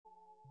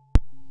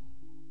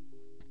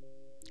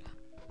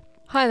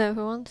Hi there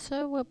everyone,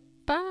 so we're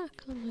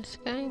back on this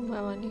game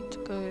where I need to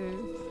go...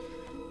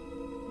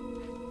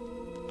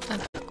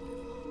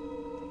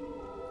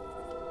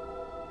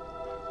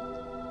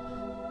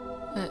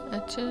 I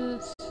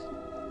just...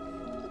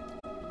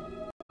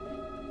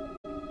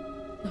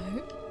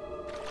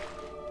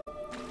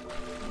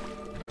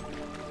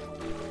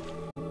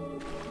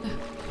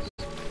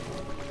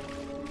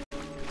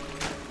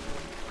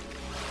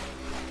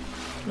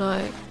 No.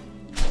 No.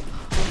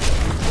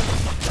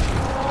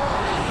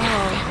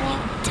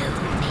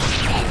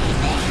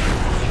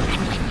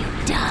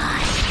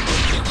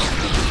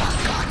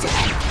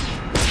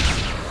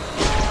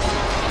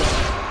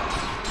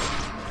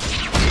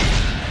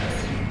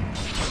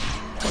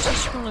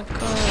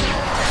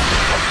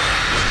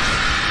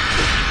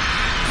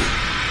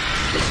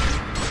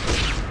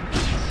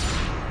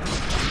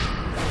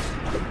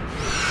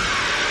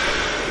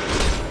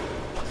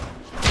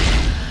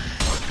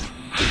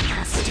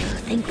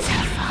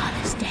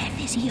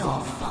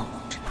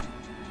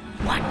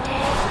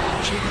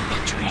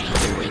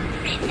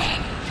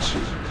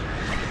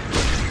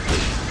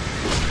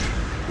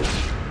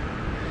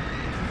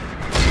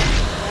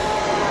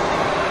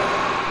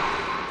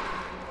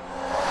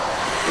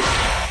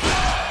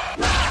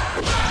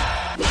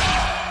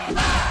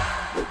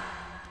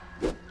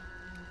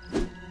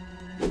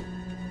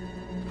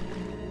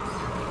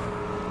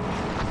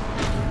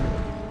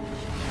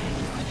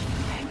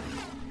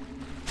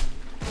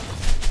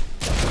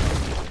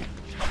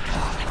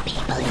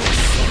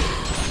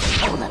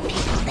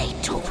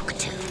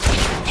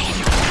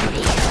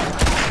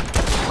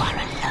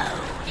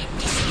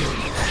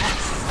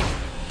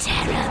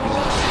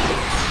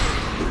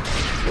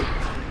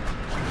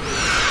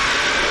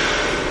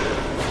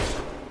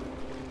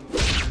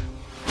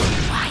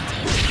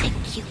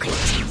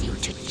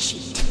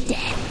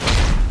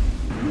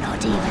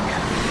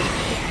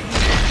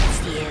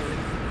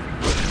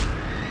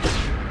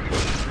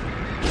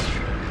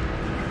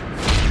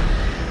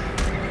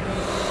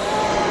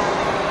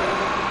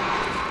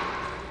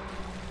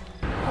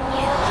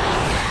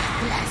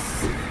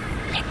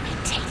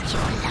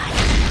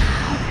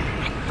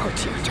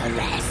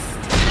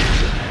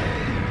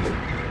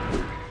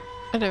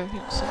 I don't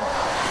think so.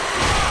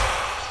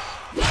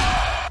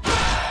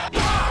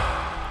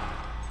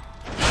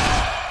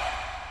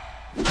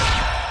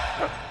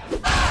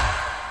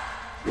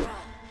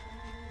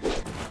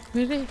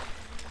 Really?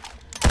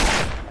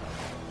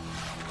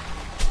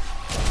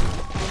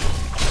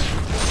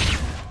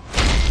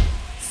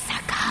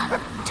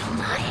 Succumb to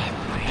my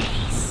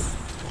embrace.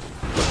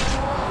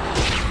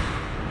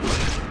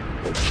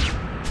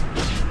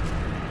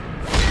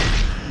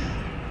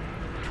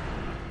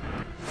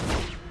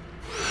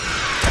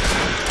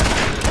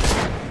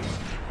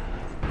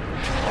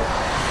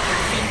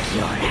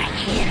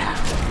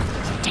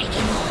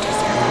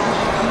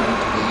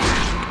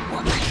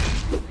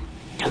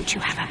 You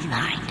have a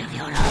mind of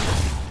your own.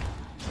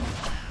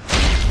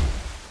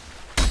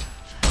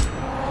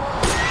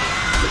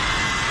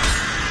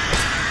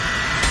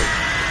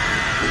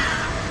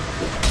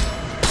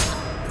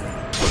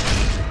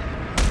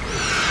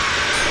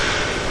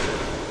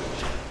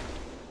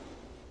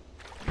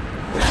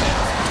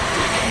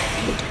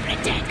 To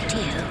protect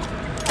you.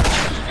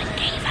 She even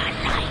gave her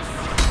life.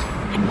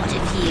 And what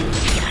have you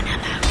done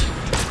about it?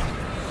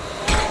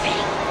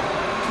 Nothing.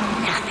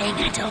 Nothing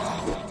at all.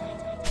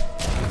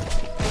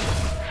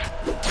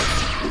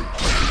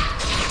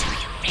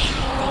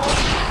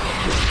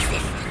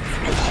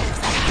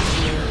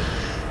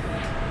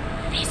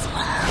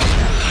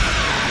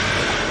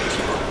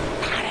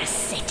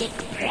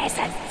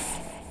 Presence.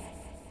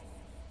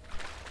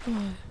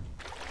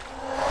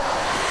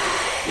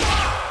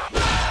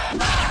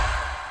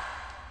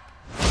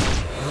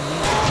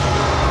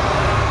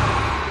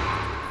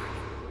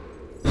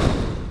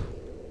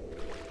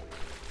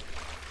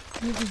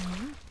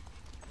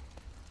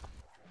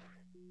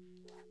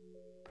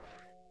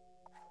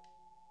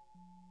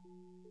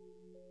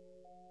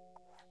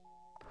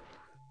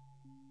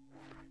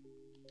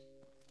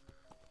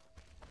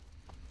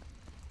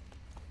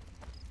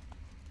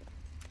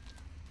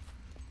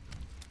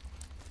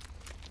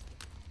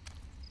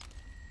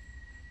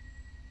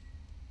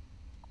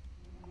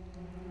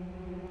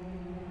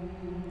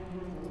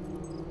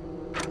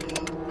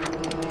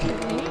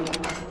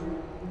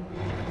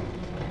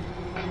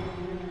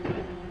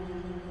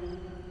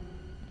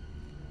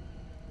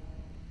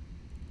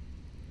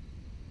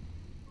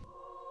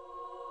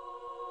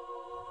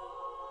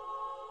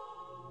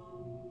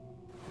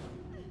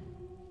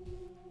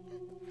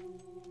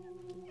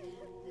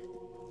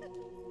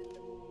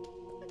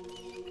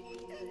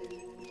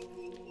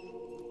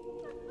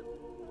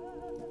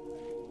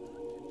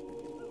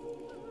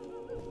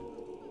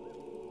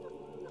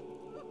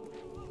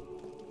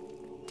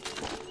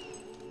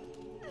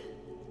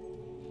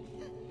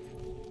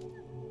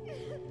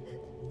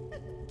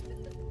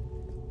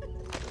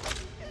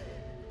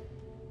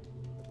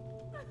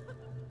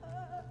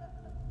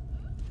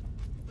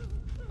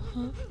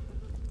 Huh?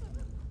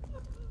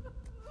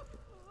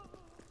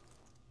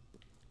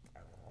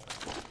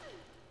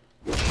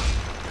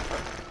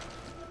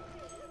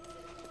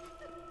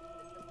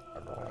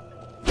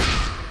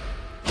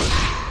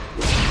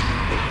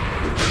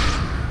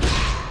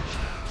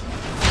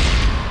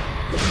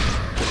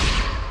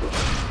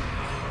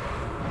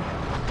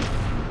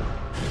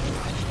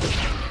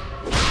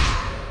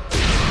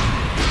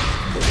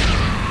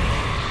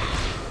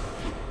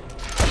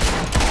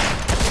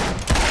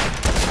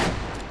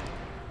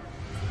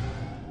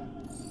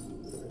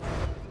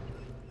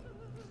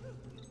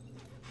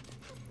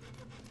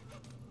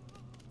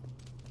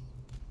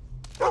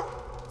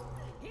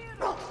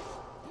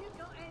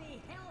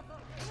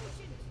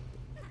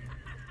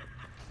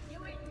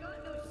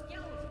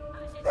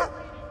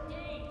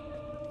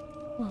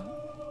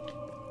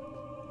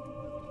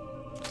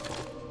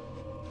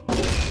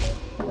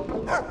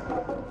 Okay.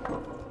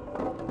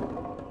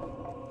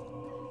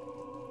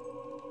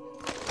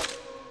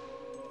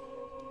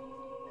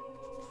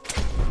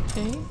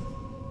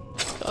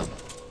 Oh.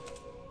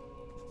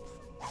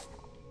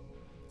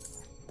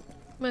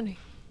 Money.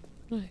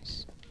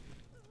 Nice.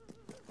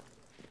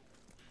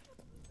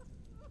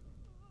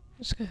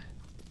 Let's go.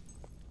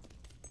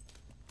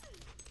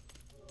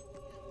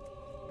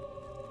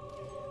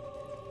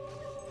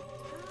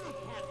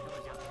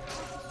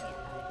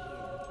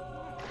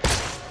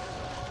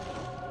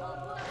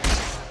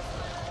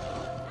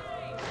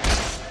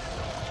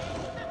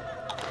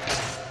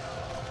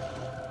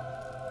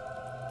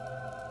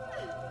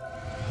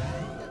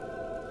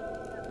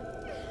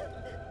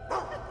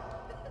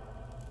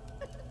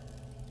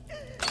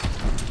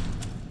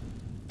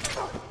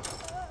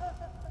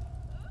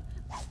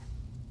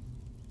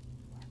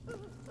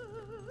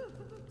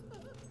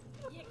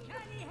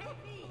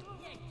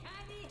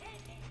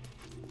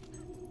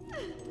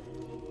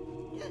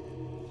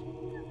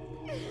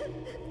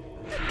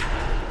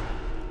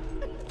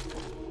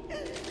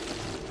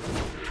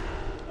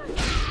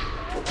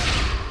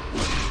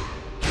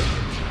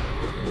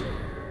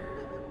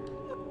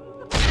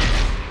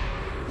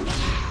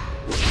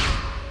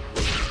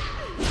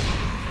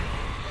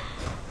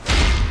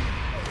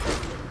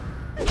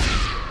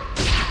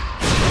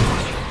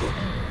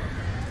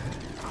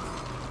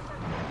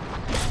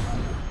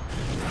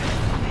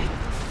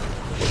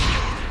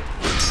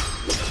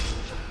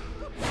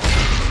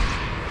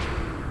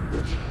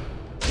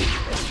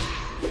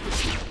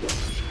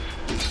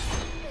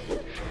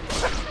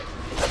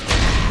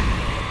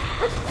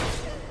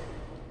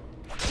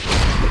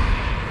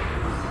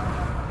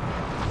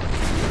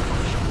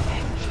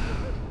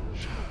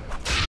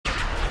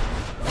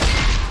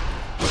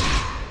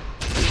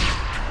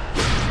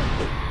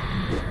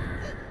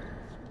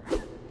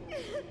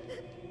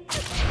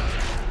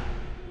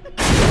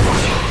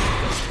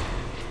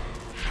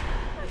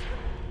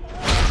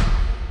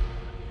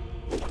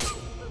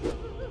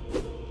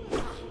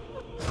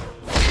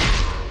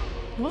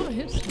 What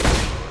is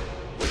that?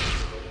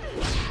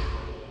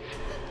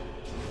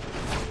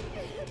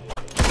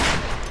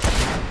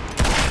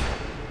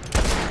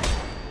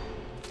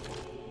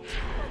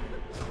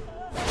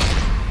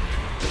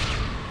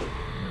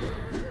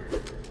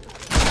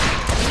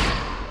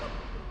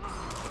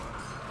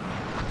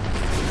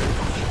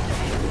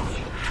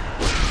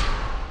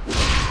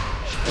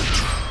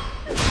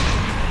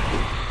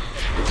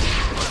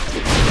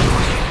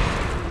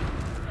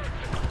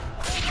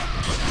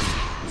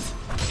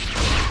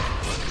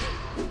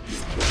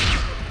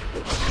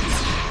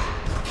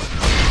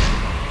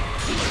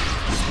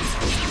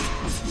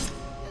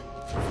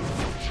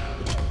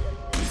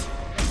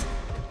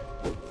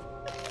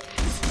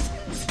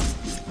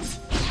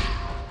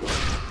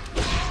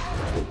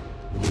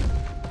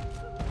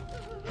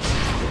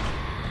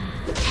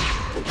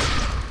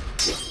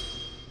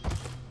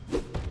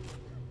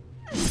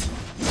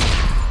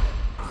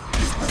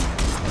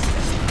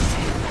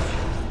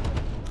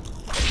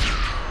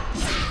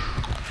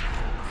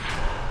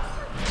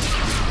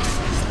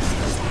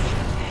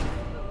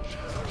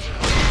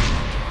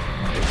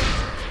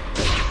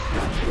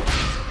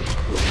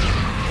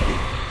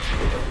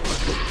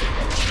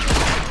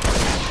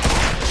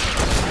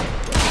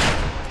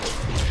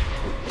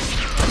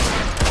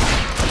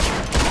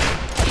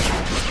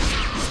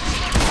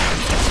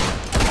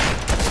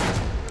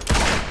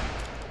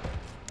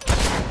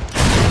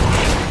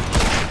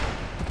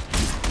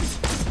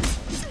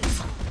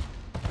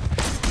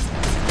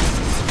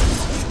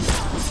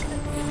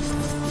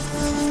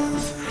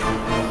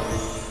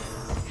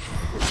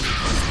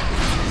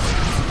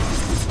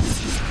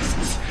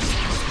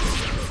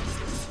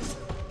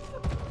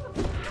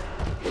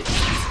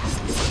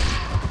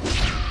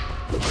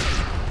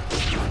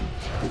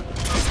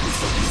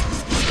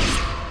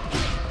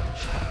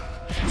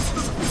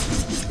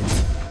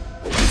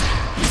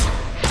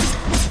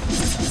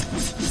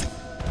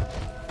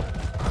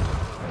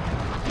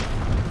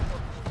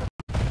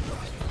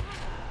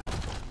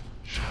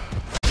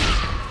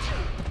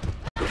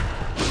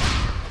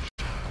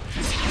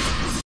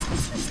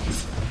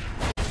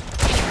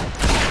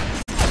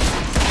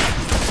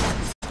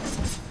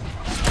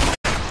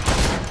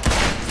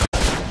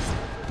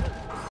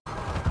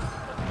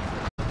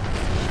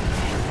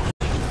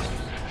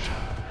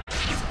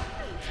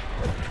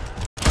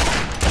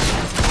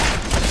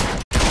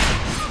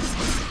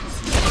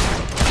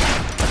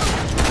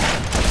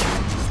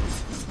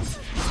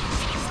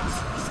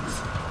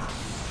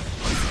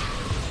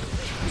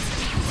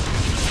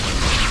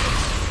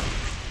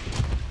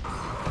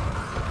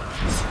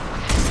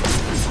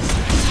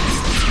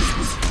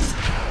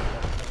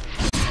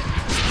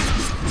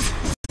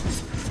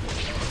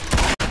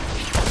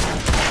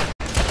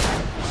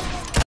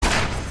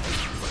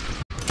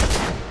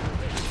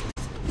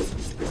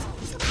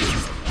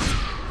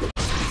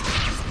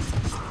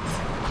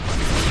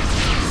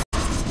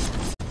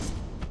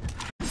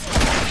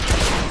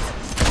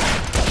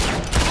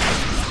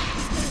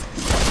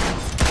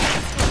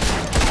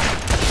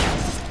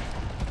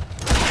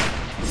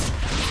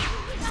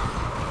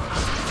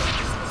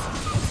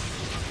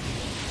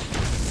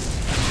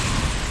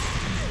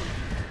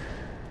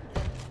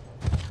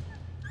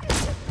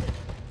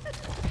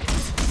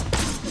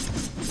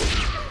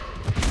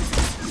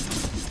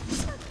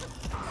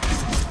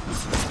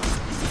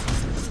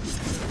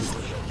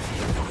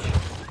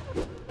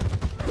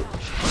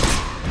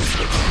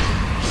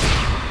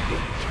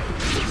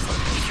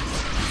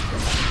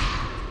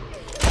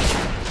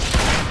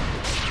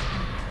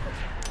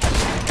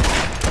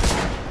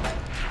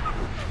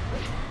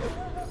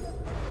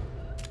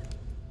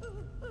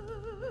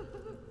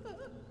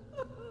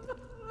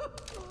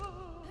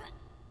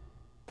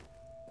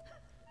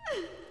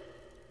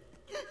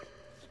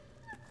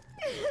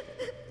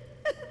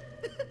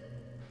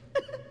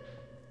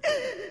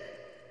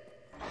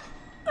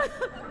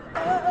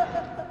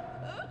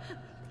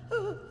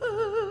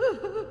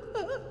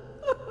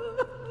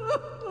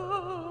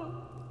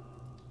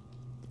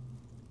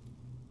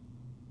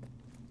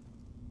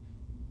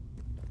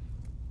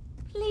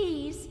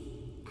 Please,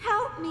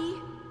 help me.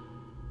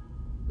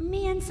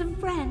 Me and some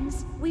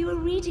friends, we were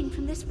reading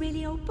from this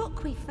really old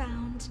book we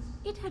found.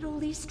 It had all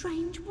these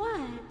strange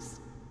words.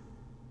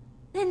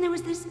 Then there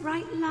was this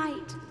bright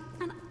light,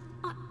 and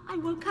I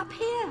woke up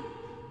here.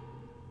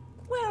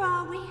 Where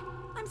are we?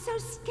 I'm so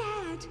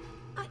scared.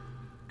 I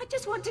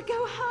just want to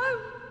go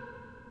home.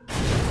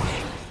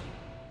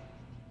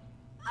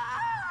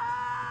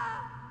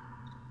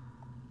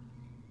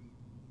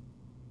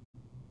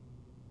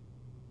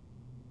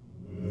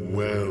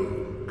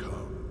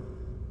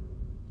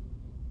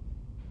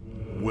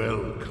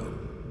 Welcome.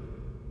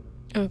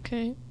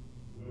 Okay.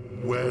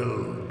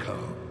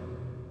 Welcome.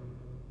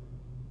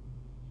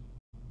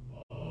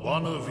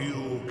 One of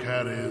you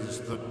carries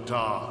the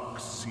dark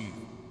seal.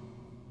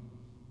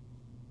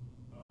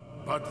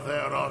 But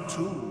there are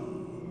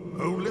two.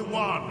 Only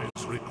one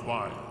is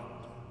required.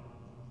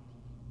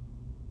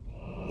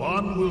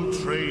 One will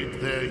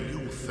trade their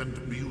youth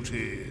and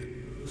beauty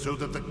so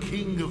that the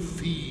King of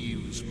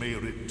Thieves may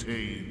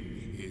retain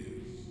his.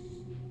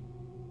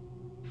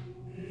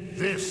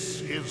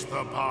 This is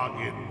the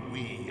bargain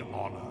we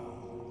honor.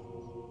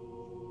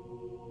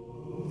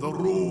 The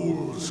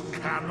rules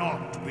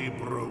cannot be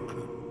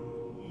broken.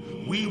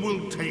 We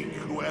will take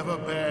whoever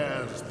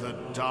bears the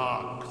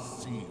dark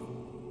seal.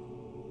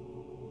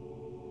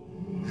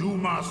 You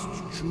must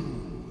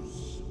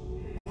choose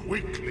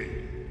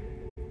quickly.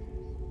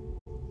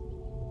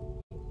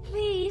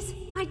 Please,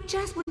 I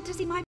just want to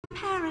see my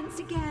parents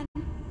again.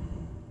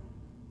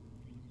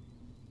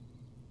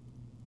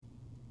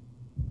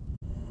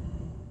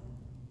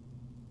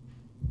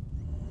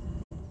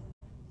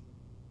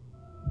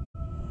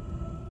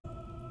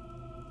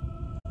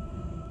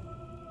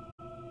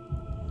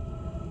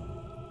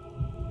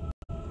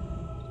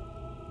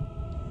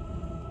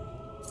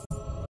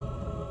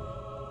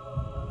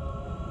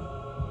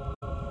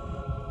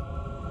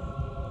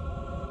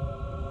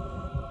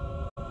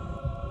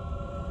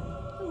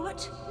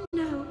 What?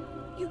 No,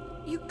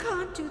 you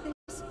can't do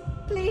this.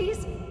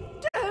 Please,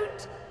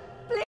 don't.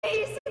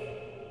 Please.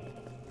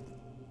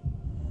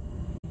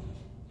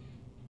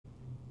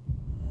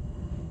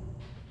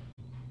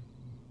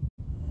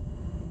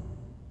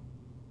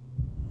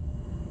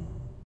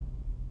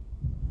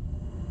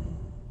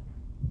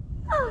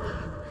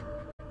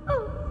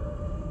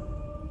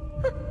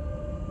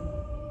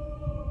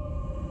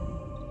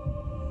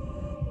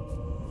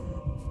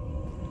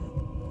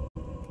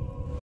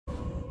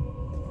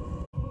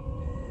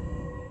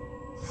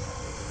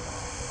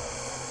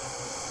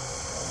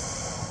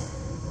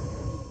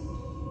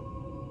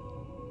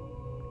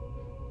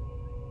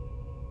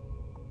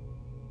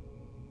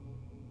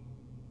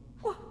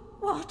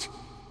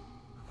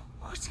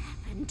 What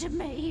happened to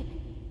me?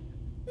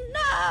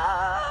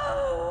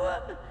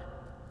 No!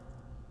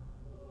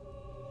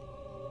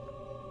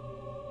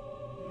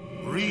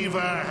 Riva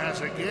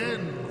has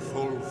again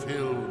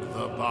fulfilled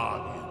the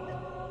bargain.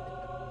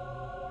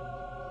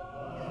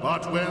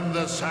 But when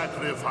the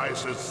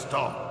sacrifices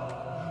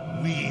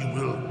stop, we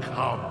will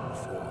come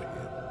for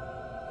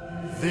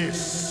him.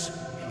 This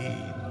he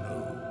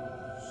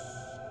knows.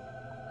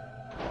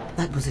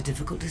 That was a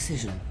difficult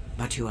decision,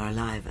 but you are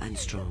alive and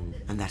strong,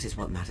 and that is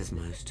what matters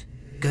most.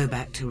 Go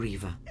back to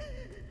Riva.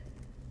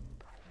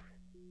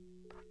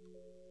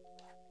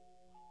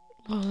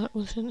 Well, that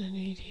wasn't an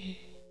easy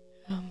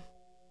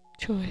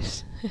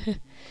choice.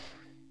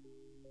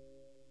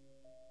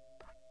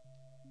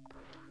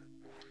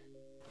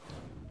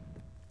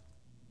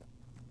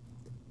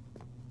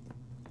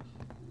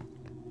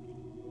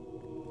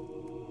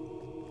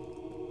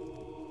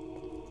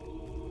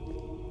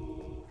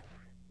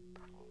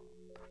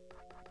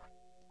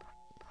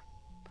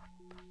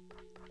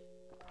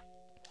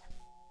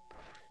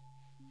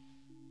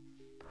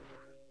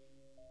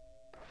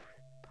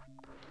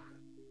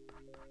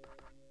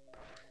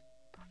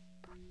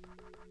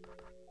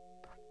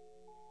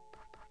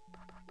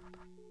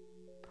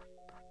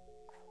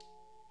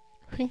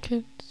 I think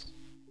it's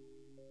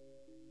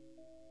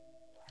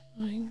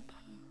rainbow.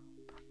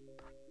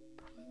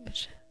 What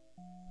is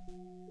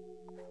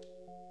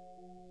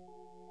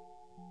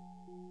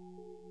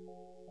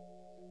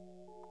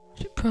it?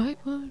 Is it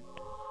Brightwood?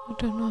 I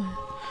don't know.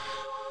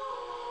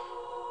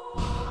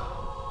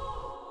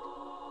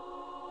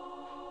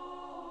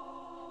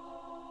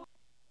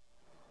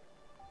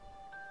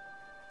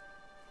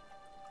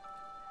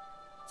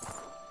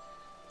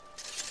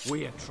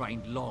 We have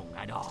trained long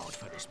and hard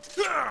for this.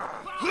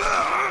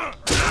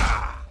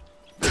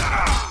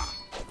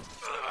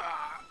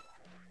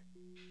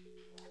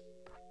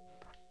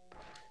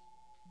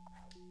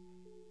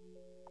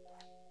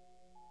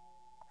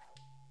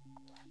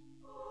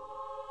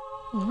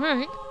 All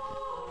right.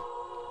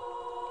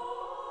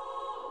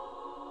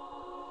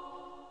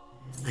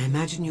 I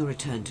imagine your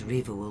return to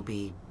Riva will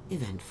be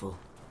eventful.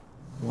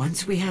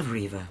 Once we have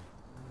Riva,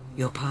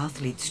 your path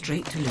leads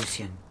straight to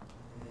Lucien.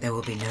 There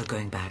will be no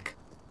going back.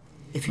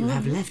 If you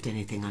have left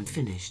anything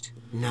unfinished,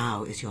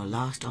 now is your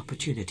last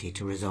opportunity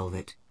to resolve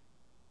it.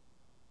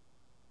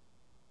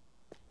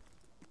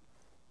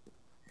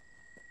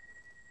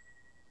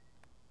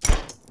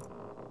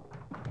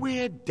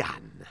 we're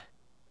done.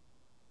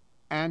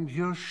 And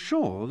you're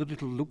sure that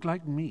it'll look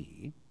like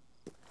me?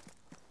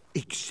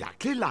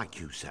 Exactly like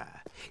you, sir.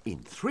 In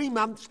 3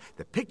 months,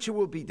 the picture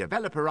will be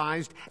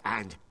developerized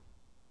and...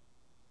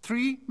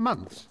 3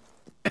 months?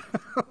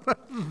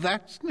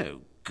 That's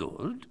no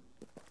good.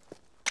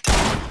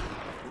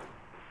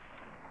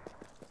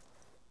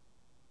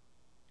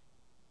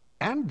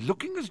 And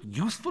looking as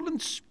youthful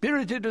and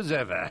spirited as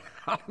ever.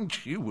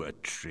 Aren't you a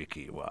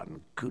tricky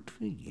one? Good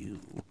for you.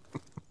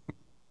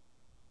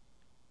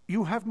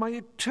 You have my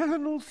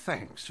eternal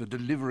thanks for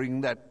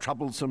delivering that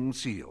troublesome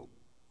seal.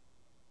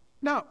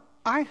 Now,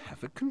 I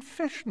have a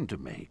confession to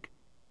make.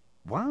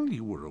 While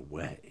you were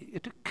away,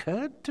 it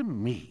occurred to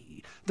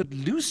me that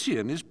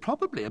Lucien is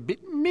probably a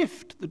bit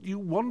miffed that you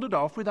wandered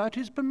off without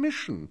his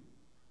permission.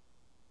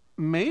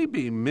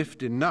 Maybe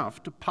miffed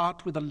enough to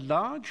part with a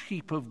large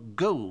heap of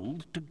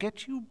gold to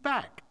get you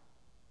back.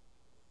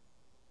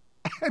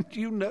 And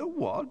you know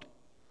what?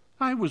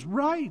 I was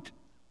right.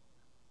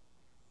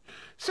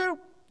 So,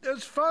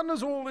 as fun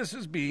as all this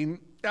has been,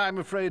 I'm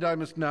afraid I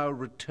must now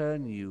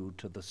return you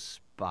to the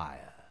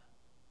spire.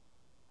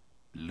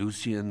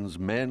 Lucien's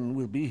men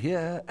will be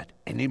here at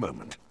any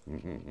moment.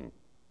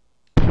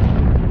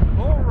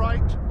 All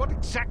right, what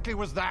exactly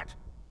was that?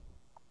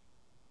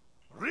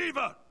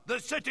 Reaver, the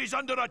city's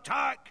under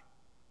attack!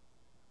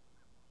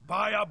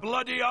 By a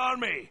bloody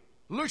army!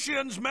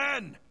 Lucien's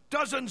men!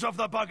 Dozens of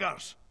the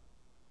buggers!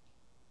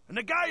 And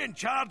the guy in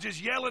charge is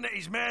yelling at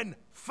his men,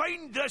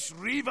 "Find this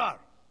Reaver!"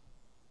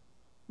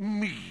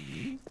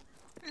 Me?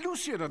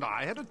 Lucien and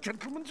I had a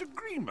gentleman's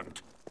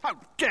agreement. How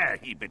dare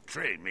he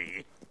betray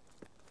me?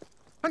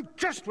 And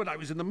just when I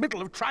was in the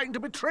middle of trying to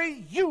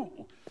betray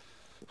you!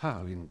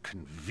 How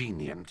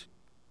inconvenient.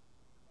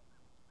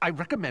 I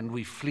recommend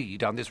we flee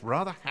down this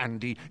rather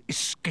handy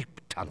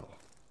escape tunnel.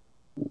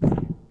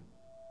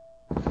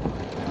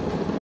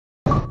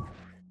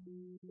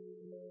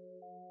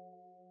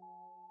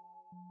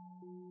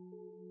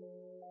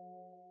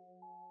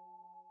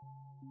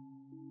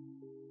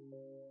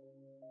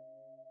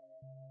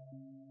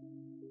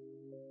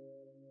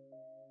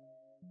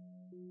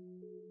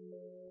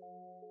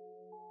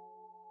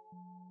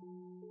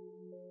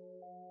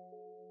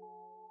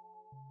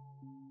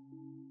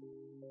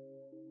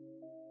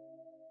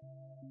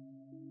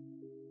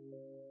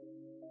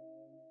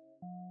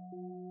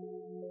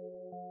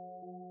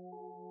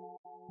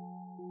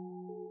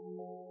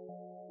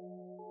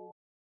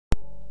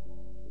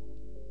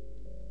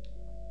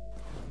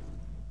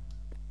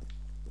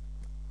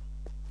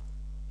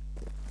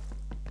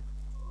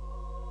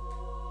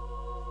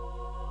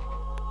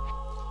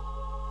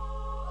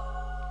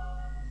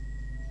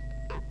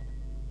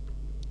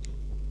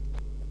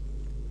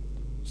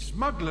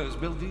 Smugglers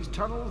built these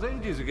tunnels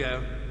ages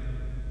ago.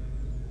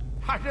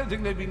 I don't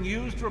think they've been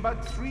used for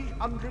about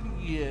 300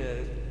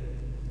 years.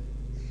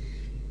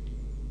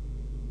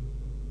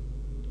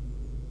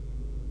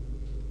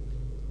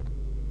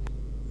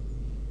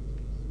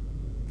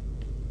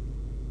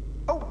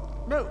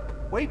 Oh, no,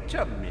 wait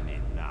a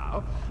minute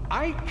now.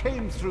 I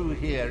came through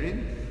here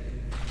in...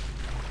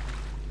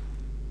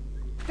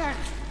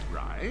 That's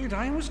right,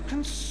 I was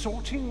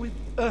consorting with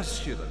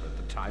Ursula at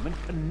the time, and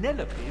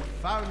Penelope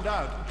found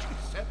out and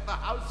she set the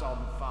house on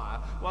fire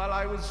while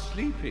I was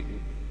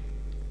sleeping.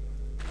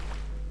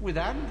 With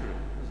Andrew,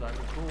 as I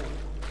recall.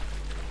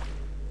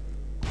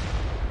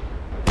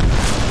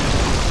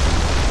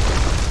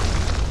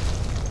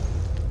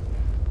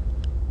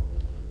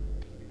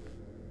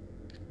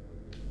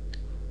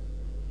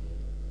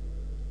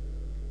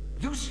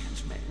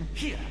 Lucien's men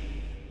here.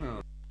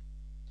 Oh.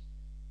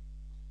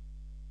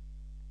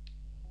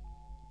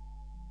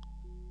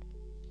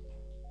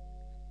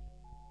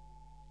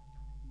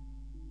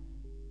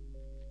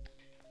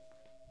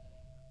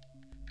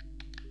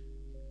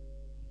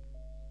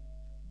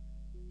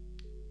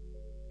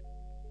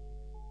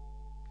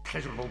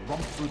 Pleasurable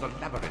romp through the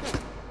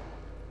labyrinth.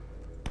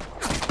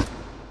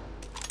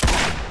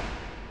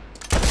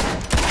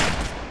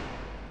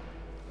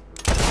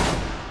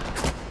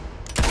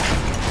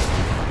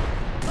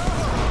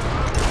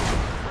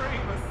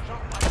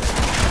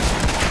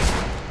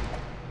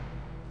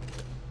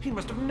 He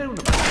must have known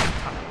about these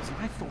tunnels, and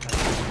I thought I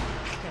was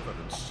clever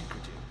and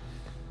secretive.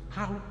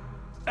 How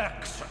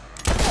excellent!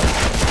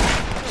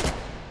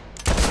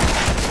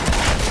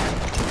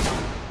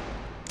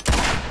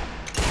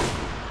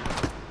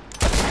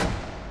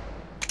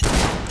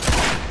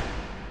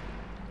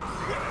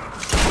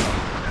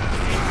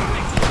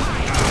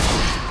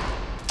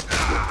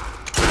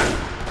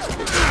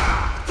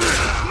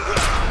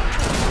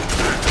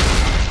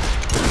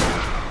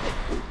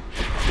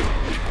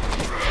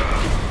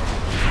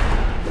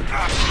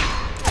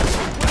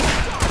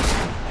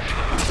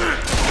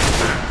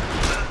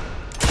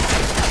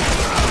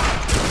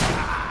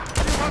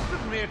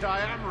 I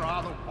am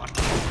rather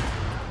wonderful.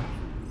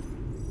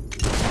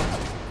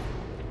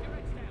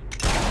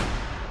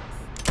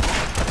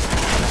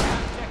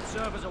 Tech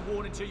servers are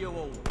warning to you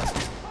all.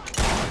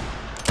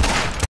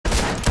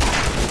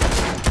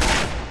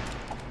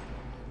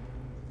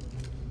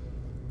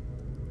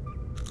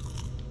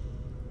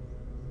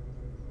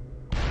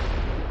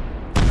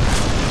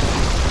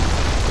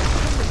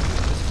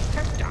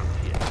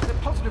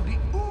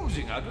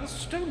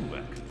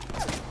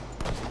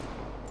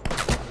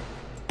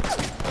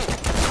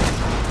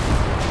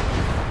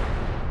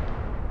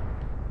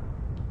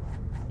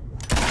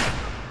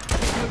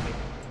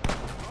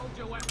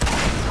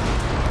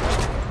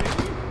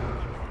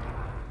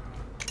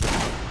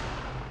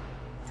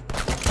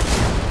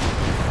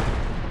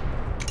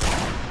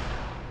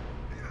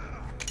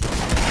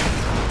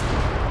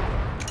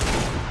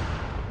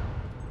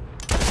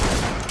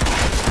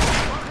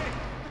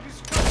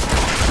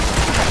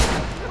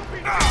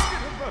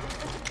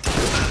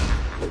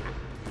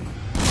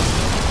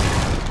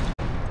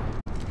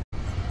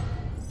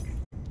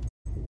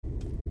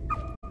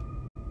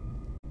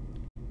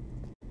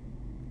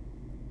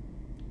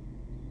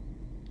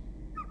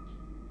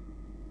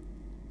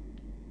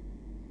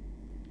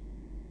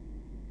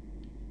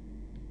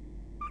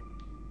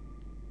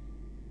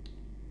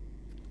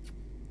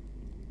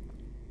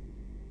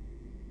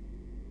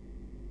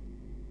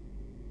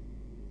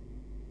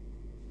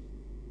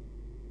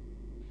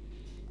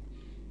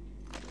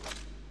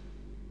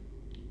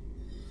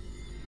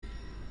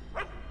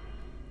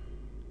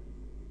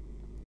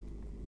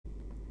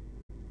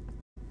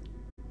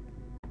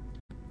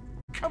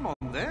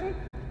 on, then.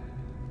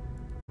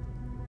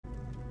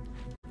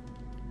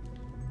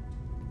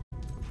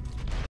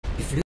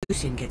 If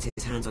Lucien gets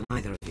his hands on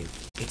either of you,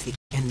 it's the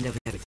end of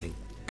everything.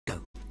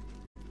 Go.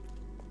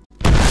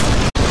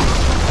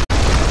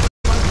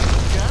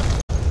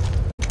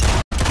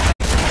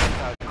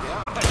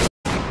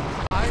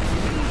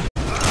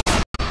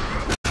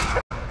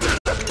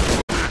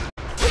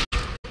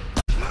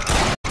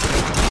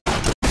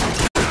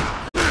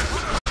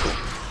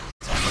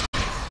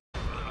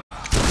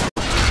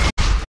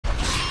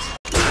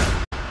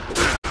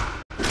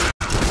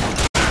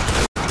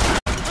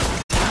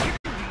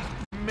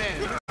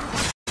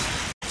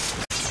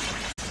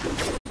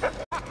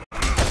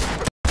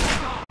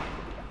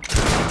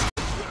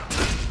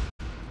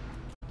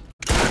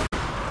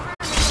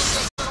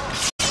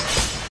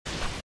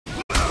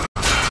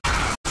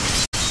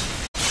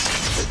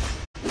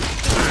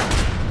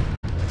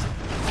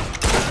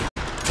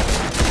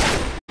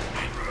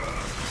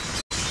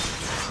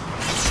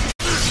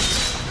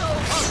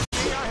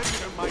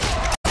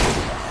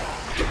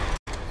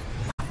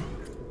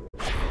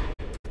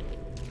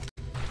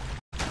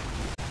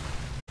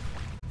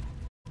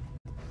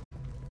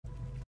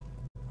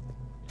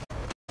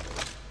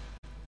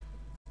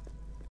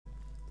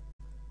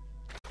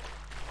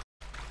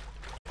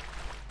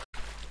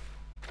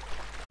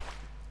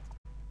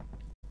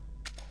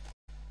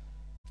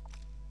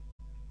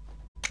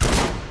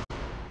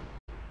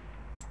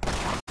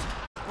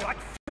 Like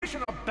fish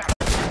in a barrel.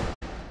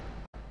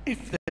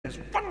 If there's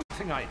one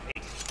thing I hate,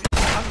 it's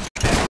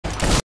unfair.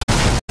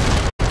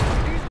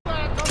 These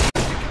lads are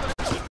particularly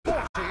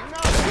sporting,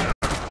 are they?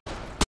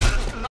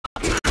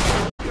 Lucky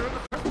you're in the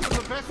presence of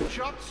the best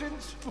shot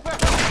since, well,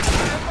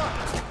 ever.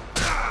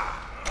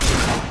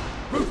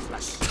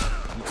 Ruthless.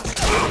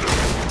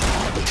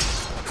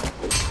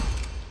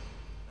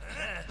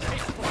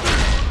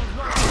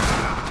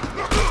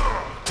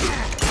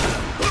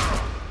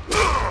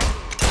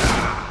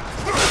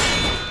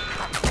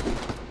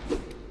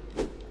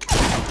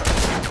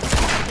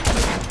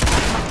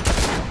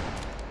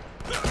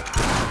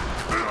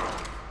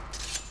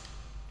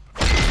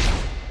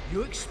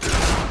 You expect...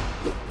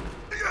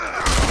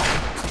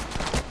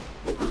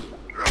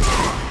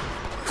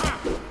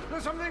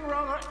 There's something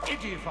rather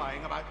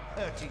edifying about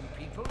hurting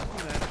people, isn't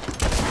there?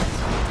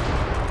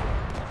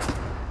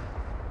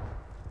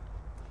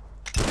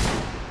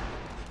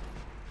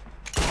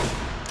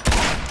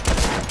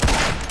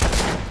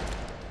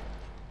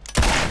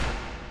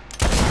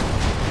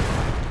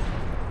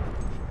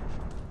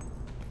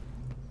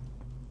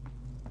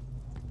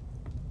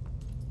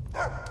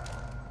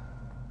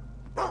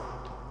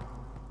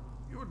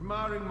 You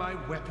admiring my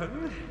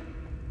weapon?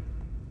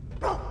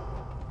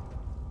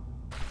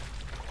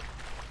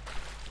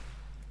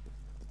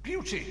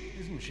 Beauty,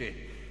 isn't she?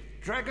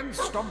 Dragon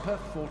Stomper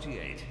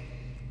 48.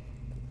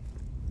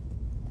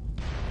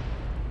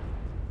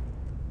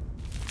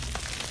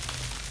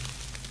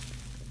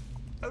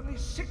 Only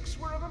 6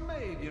 were ever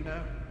made, you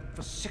know,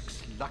 for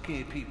 6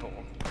 lucky people.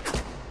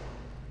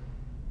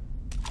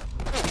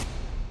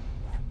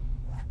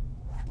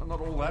 I'm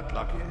not all that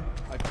lucky.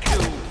 I've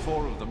killed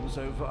 4 of them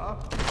so far.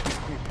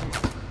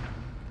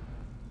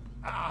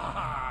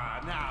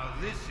 Ah, now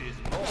this is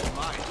more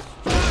my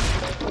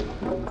style.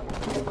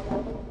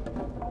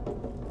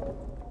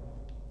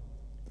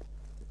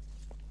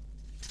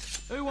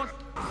 Who wants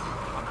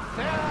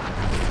unfair,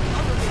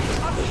 utterly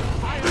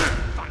unfair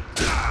fight?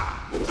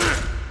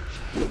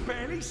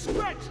 barely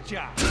scratched,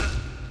 Jack. Keep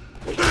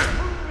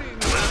moving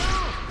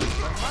now. The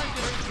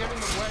mighty is getting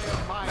in the way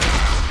of my...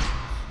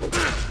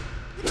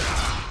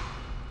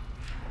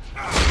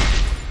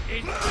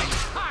 In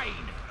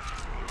pain.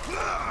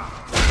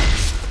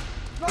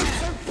 Not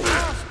so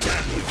fast!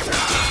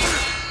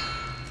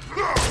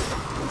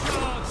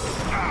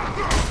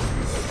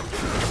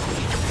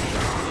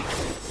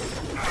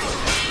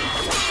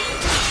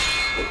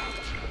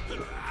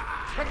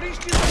 At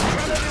least you didn't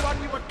tell anyone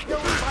you were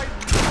killed by...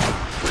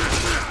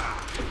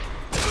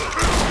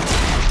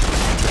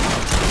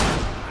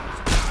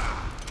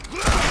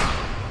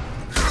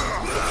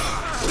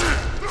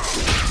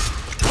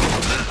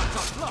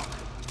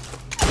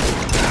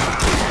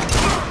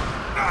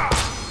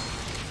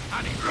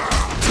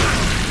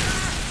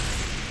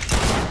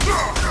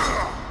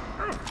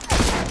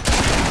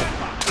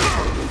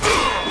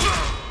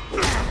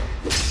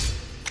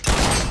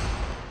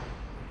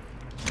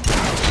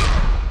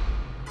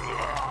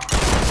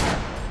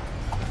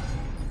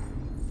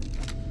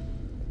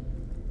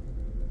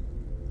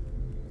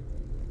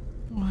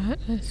 What?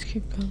 Let's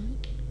keep going.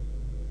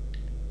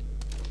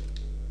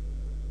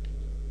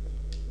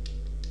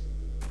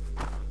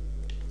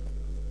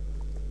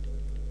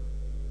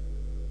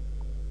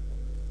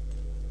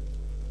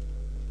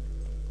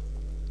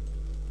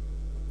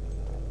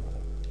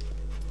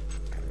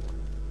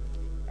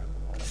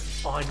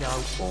 I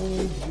know all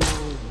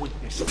your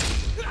weaknesses.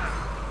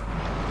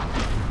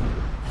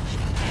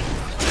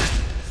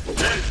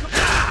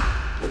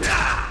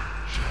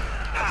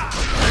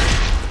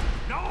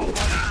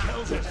 Nobody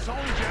kills a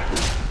soldier.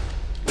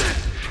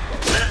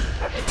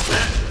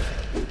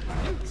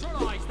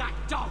 Neutralize that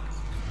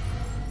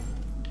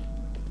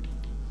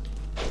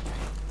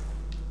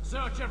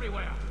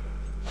everywhere!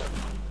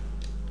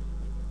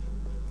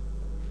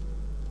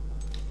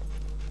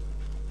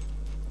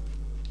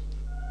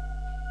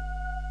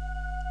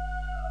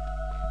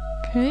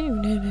 Okay, we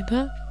needed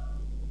that.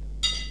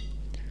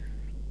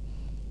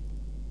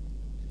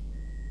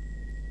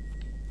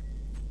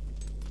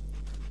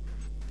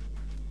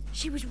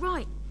 She was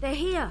right. They're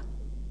here.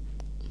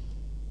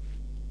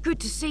 Good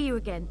to see you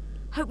again.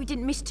 Hope we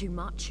didn't miss too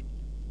much.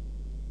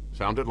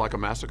 Sounded like a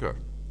massacre.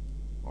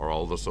 Are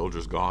all the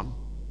soldiers gone?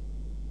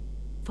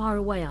 Far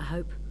away, I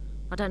hope.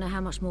 I don't know how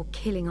much more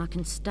killing I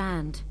can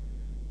stand.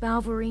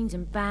 Balverines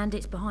and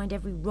bandits behind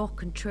every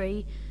rock and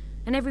tree,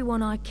 and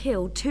everyone I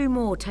killed, 2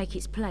 more take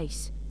its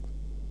place.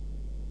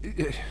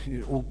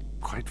 All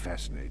quite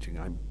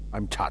fascinating.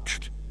 I'm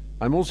touched.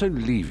 I'm also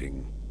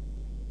leaving.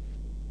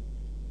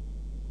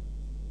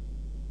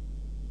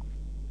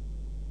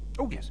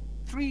 Oh yes.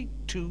 3,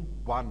 2,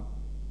 1.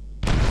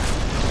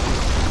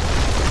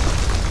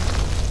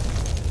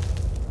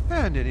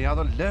 And any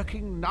other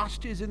lurking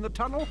nasties in the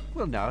tunnel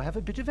will now have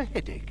a bit of a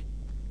headache.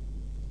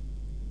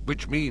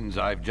 Which means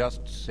I've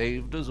just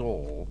saved us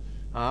all.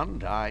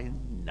 Aren't I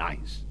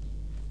nice?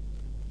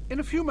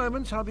 In a few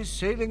moments, I'll be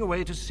sailing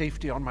away to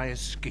safety on my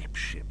escape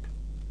ship.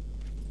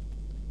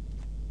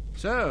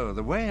 So,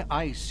 the way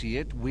I see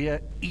it,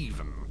 we're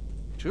even.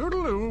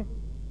 Toodaloo.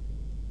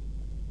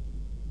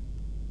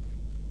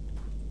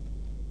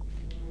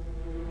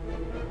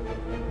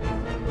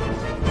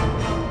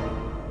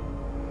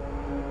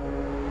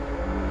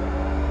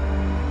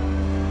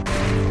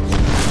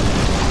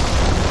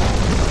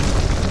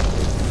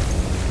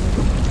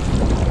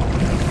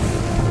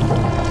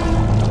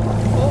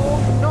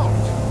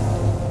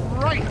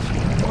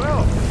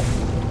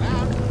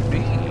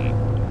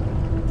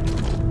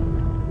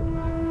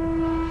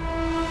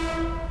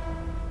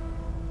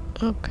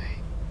 Okay.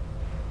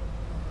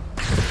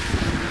 There's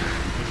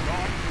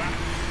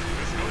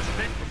no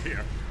escape from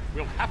here.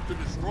 We'll have to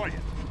destroy it.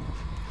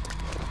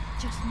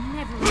 Just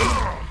never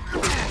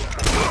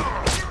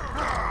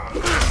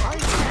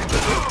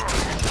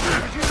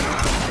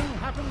Everything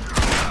happens to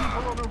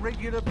people on a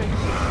regular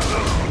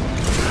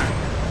basis.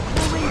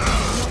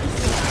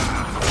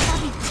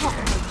 bloody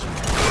cockroach.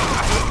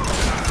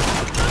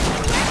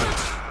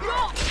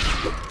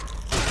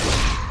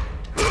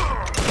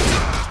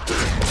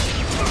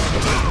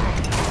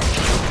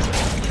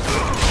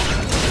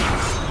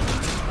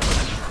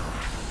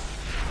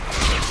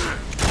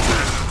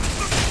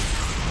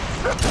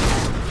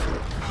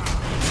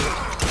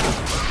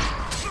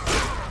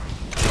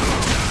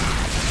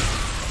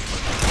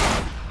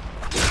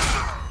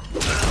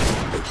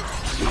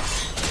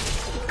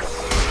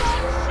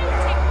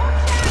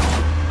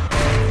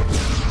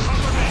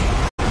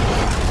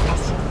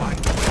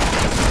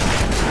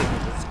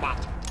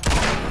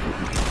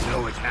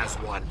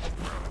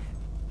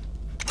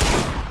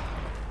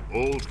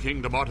 Old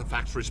Kingdom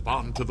artifacts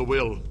respond to the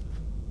will.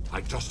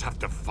 I just have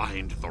to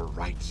find the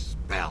right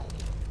spell.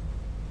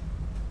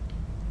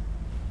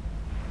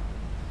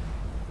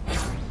 There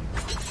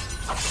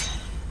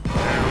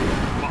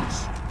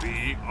must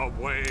be a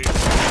way.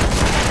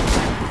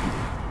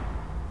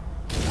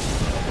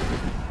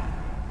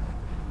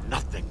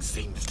 Nothing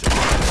seems to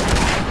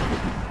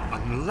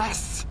work.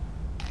 Unless...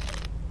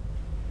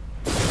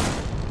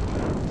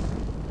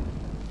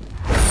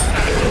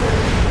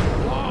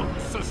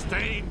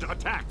 Sustained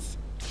attacks.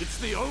 It's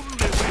the only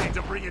way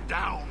to bring it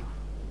down.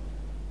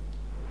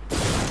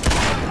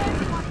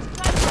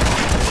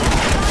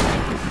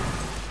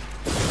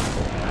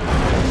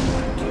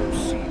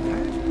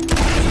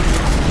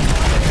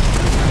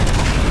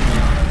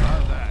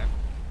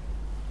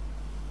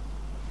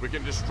 We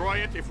can destroy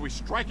it if we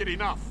strike it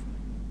enough.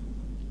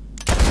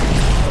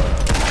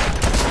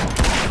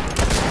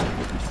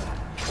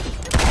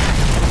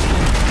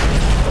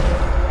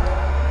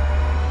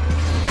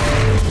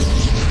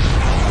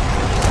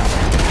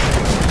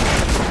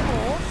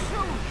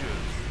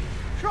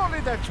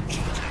 That's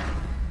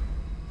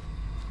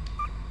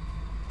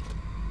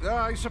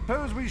I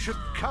suppose we should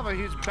cover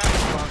his back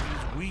while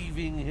he's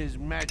weaving his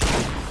magic.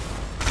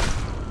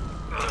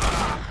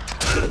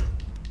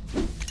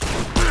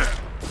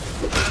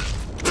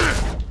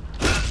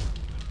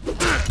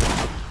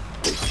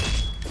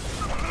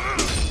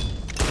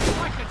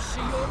 I can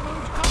see your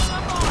moves coming a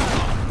mile.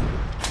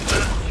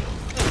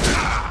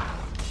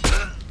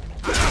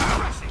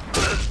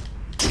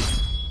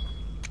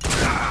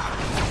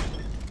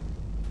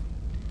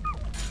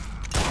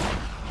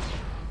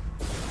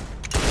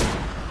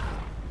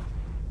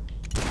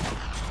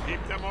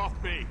 Keep them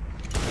off me.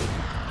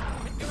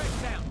 Keep your head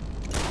down.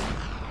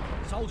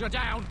 Soldier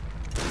down.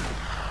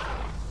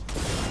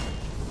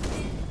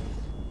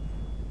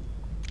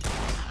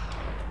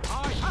 I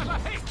have a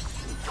hit.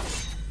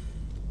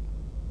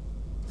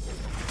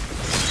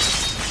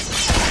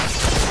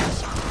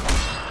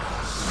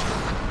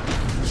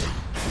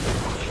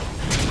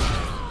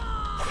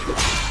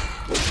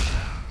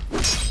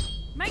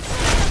 Make sure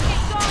it doesn't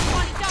get gone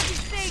while it does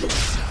its thing.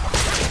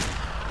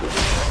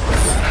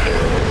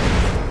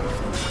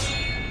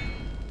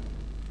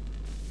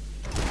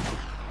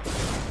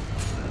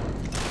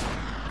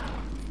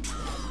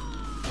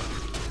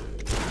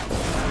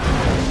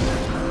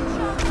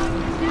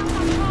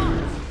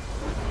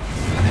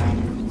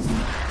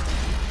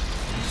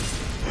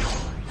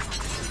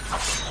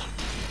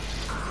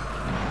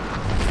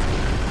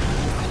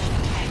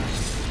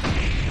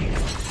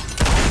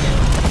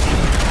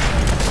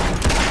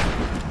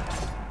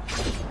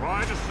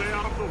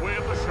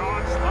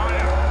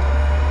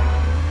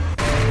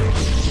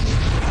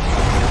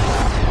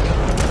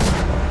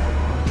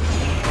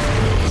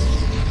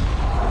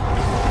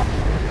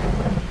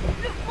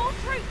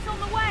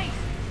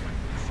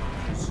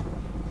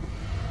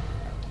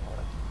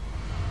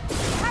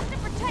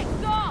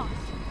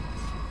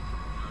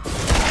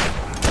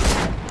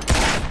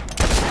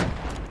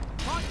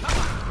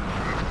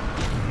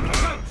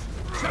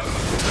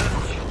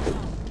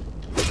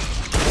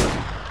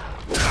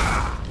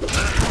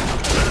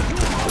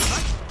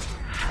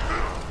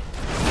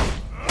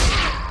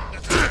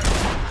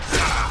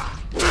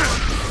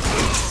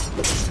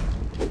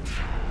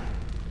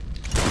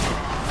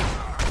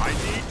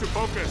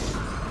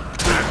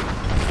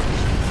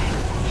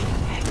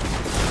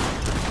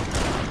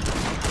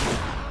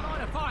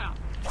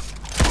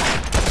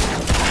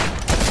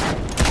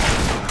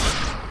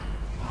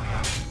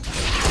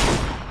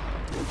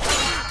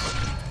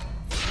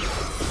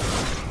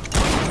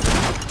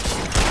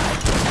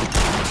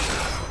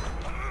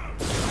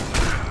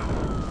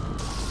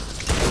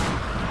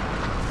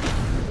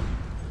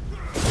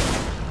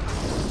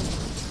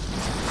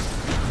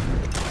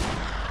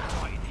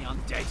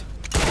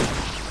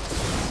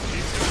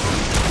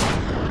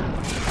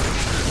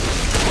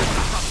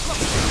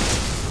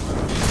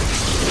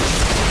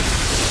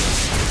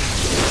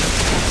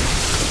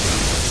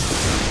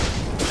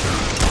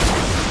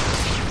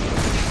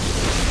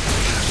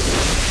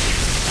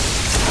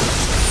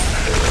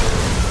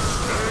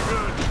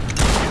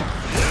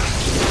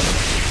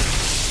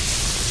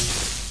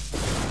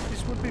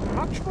 would be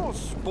much more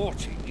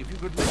sporting if you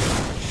could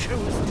show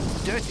us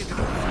this dirty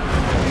little...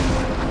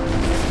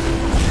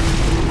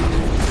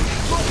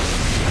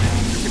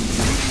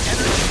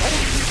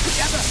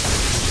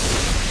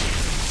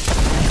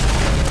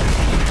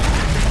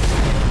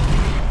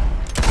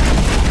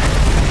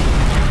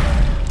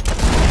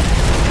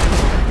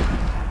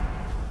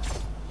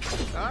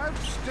 I'd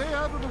stay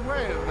out of the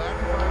way of that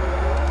if I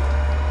were you.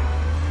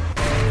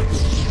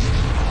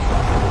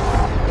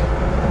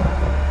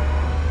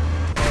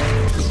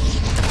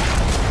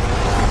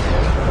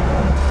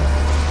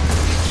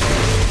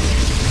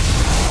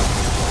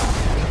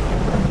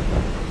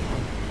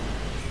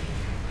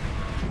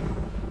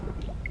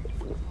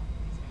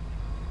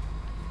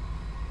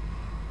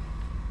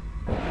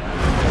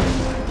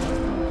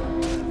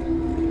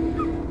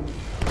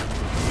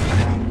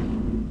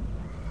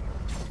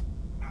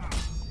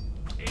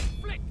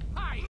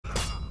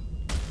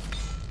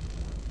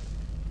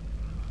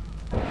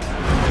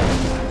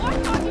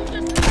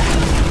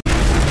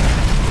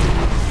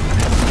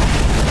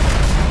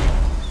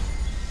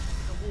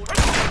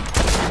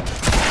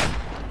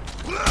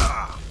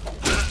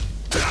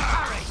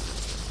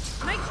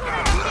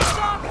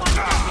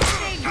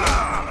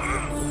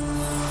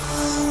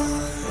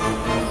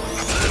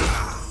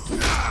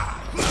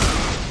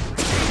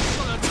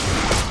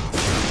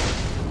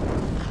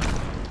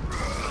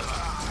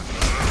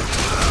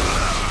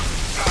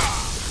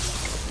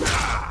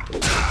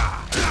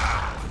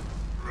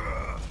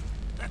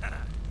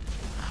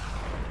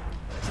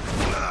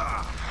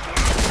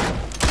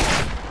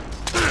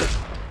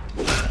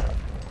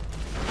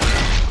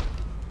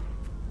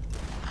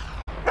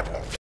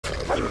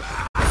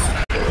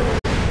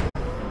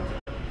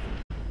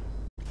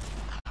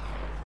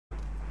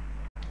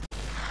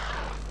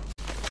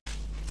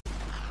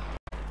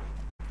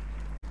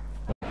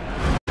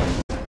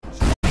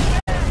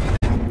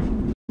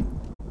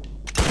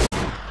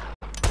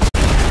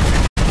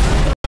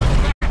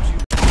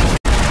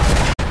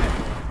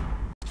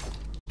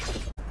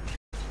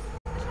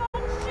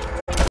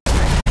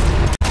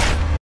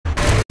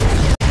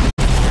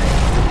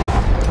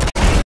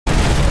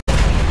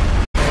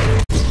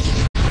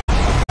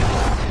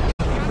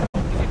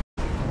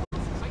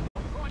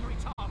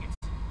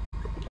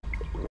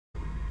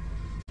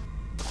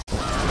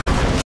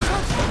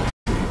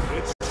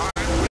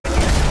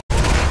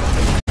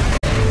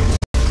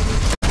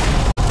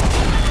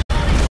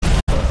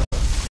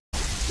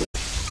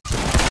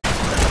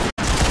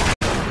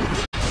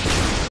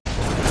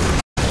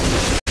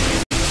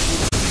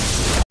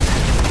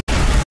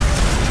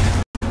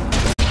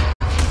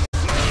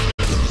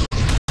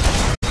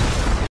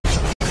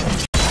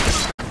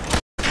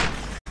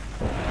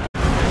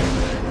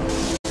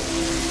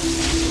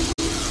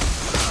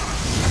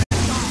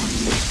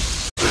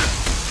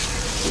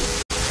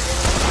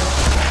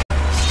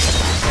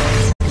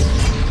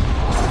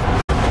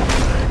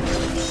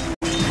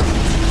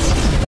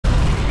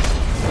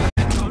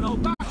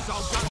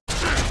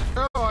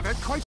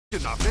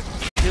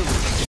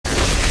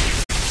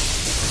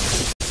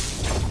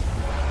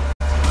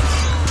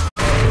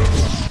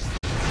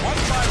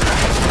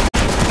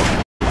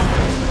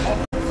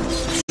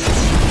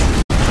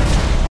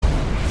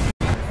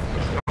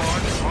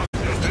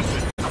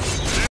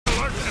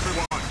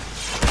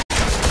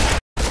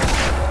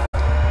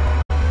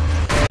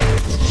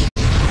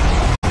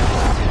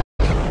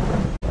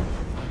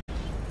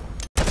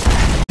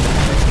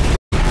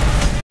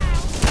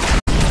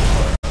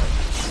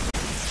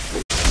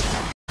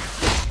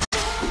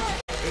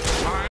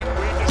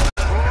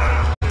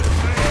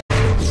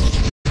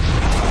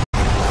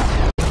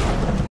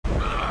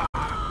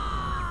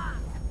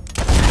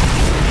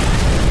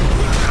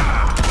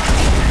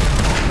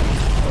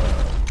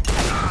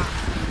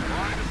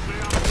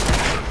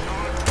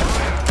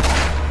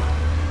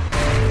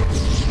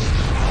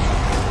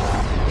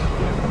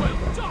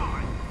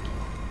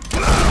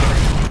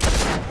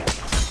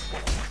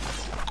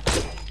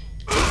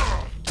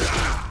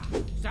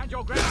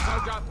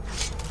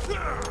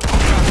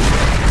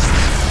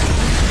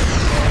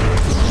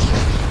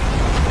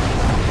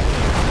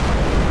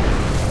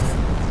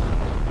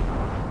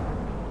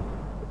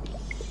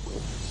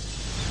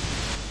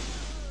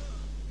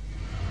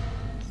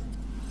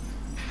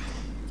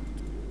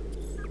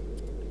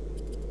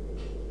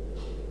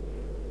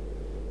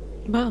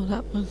 Wow,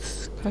 that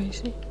was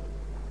crazy.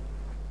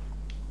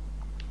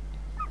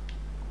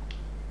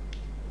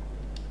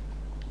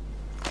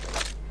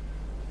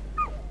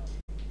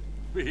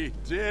 We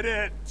did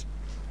it!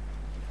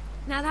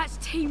 Now that's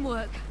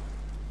teamwork.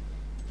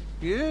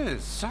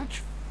 Yes,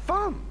 such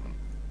fun.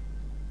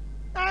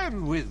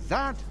 And with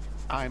that,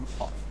 I'm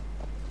off.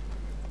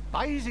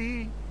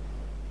 Bye-zy.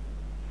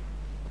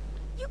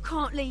 You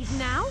can't leave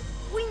now.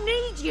 We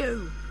need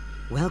you.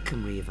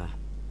 Welcome, Reva.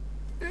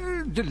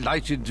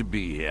 Delighted to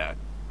be here,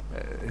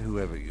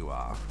 whoever you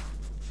are.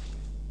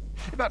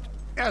 But,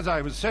 as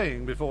I was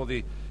saying before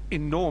the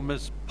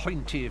enormous,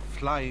 pointy,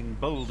 flying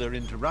boulder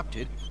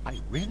interrupted, I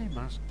really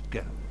must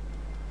go.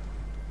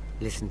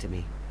 Listen to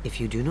me. If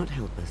you do not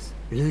help us,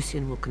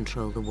 Lucien will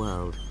control the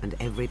world and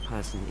every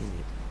person in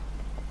it.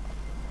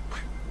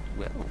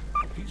 Well,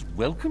 he's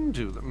welcome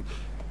to them.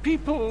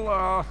 People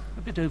are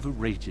a bit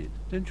overrated,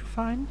 don't you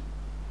find?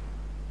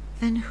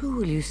 Then who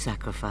will you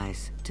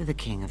sacrifice to the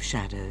King of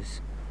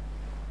Shadows?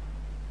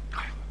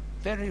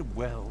 Very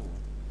well.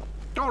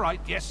 All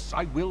right, yes,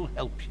 I will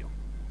help you.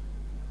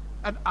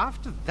 And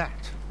after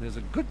that, there's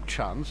a good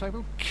chance I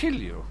will kill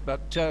you.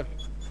 But,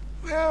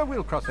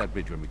 we'll cross that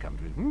bridge when we come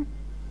to it, hmm?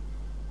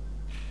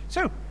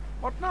 So,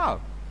 what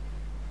now?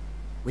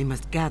 We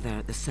must gather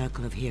at the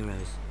Circle of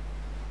Heroes.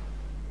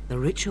 The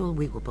ritual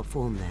we will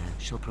perform there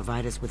shall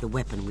provide us with the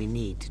weapon we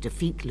need to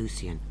defeat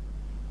Lucien.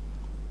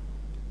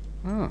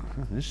 Oh,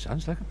 this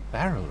sounds like a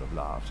barrel of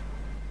laughs.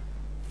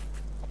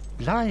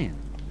 Blind,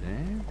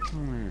 eh?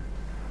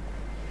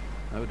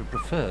 I would have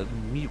preferred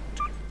mute.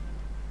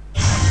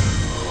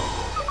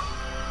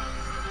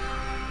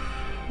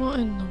 What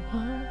in the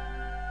world?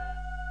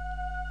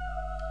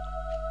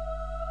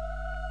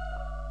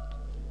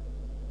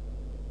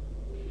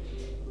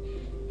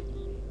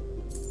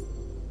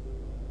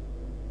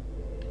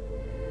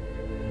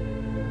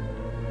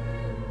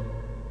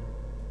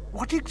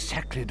 What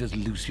exactly does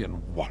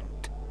Lucien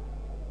want?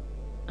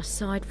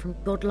 Aside from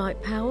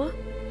godlike power?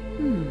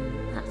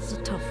 That's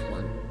a tough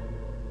one.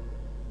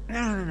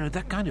 No,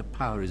 that kind of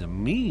power is a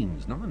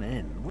means, not an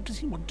end. What does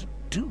he want to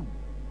do?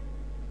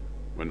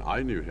 When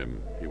I knew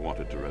him, he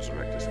wanted to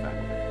resurrect his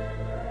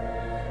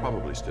family.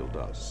 Probably still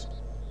does.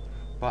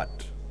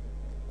 But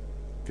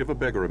give a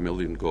beggar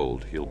 1,000,000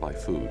 gold, he'll buy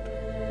food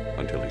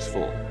until he's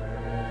full.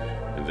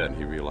 And then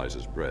he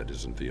realizes bread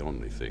isn't the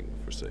only thing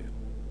for sale.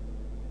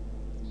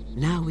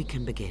 Now we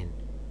can begin.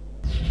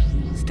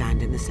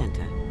 Stand in the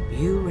center.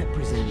 You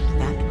represent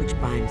that which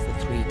binds the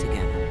three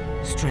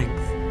together.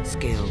 Strength,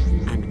 skill,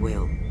 and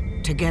will.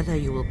 Together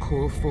you will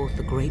call forth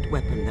the great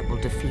weapon that will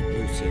defeat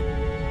Lucien.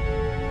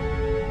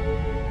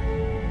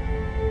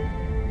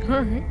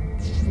 Alright.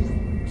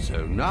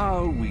 So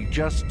now we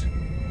just... do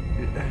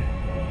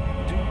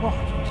what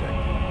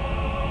exactly?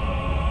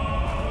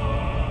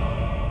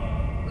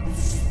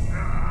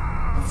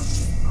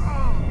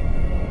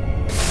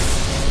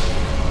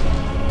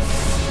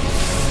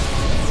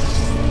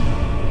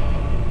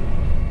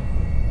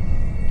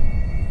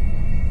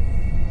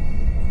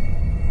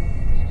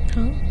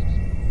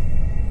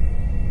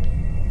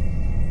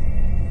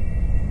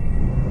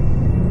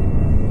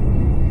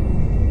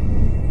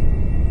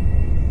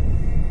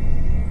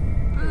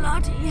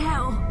 Bloody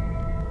hell!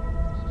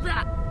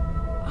 That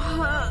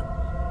hurt.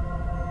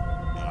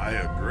 I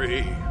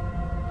agree.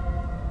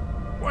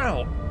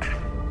 Well,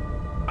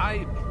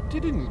 I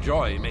did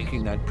enjoy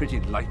making that pretty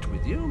light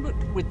with you, but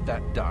with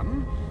that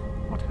done,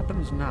 what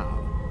happens now?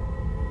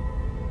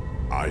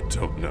 I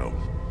don't know.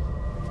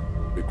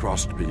 We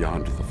crossed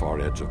beyond the far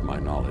edge of my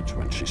knowledge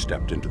when she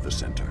stepped into the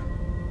center.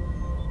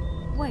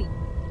 Wait,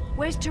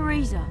 where's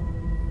Teresa?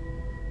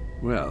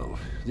 Well,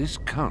 this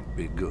can't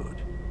be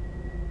good.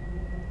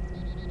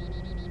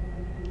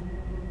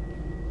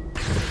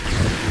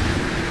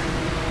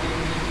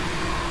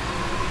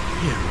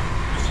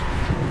 Heroes.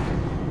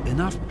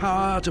 Enough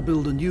power to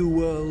build a new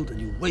world, and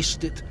you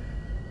waste it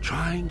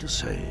trying to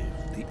save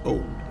the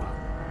old one.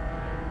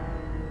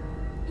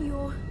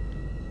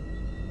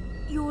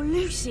 You're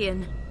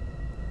Lucien.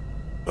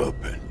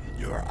 Open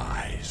your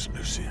eyes,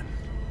 Lucien.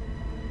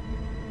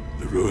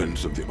 The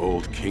ruins of the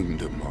old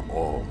kingdom are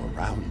all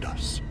around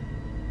us.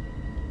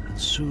 And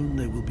soon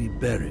they will be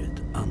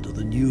buried under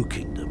the new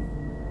kingdom.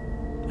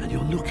 And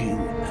you're looking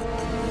at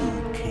the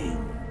new king.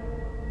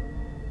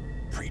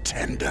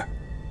 Pretender.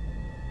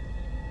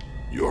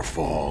 Your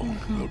fall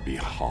will be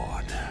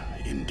hard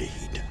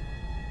indeed.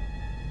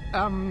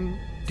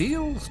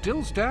 Deal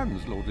still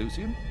stands, Lord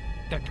Lucien.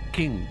 That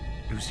King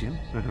Lucien.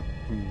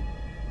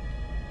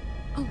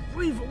 Oh,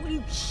 Riva, will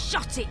you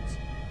shut it?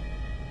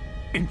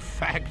 In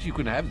fact, you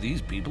can have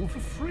these people for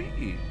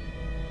free.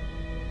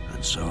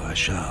 And so I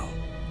shall.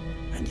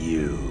 And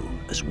you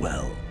as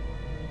well.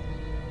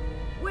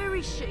 Where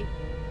is she?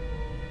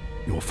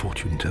 Your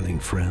fortune-telling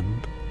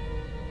friend?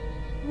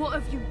 What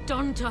have you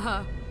done to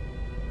her?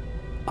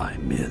 I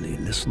merely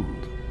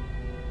listened.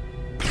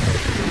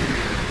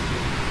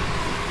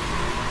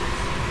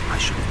 I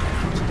should have gone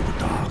out into the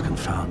dark and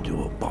found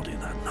your body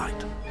that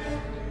night.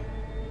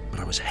 But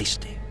I was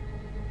hasty.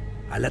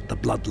 I let the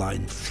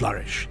bloodline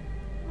flourish.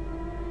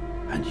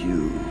 And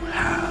you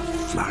have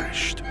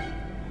flourished.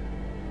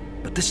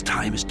 But this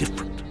time is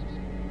different.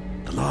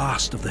 The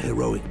last of the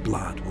heroic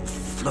blood will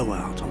flow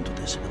out onto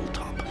this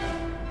hilltop,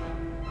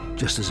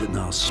 just as it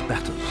now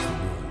spatters the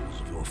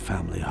walls of your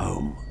family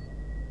home.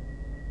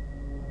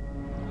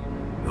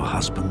 Your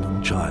husband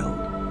and child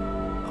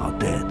are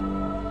dead.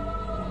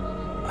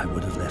 I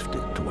would have left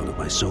it to one of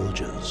my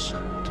soldiers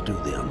to do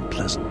the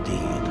unpleasant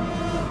deed.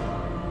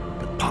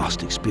 But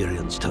past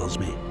experience tells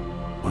me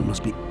one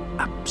must be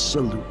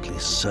absolutely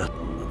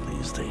certain of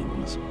these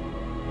things.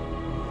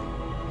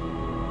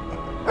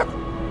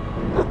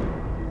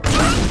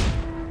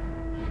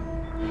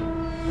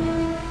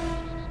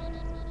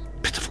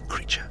 Pitiful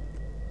creature.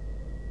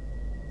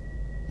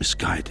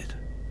 Misguided.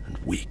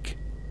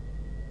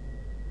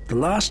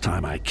 last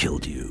time I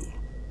killed you,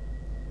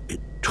 it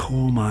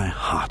tore my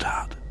heart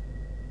out.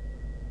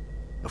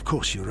 Of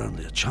course, you're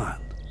only a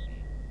child.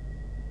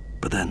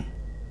 But then,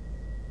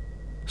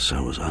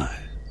 so was I.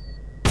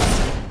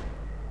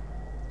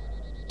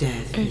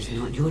 Death is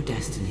not your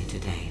destiny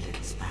today,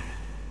 little sparrow.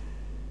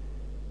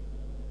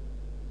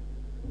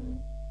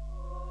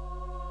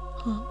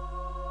 Huh?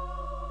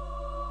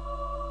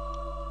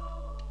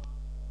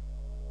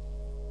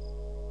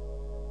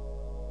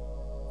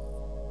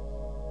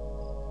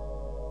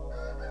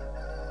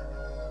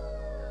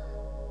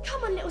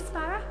 Come on, little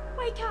sparrow,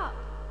 wake up.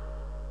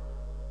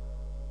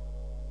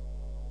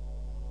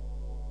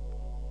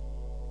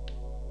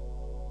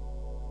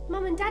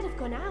 Mum and Dad have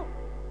gone out.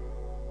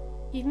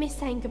 You've missed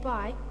saying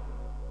goodbye.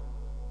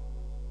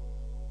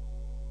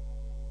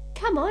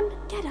 Come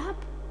on, get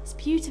up. It's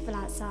beautiful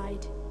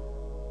outside.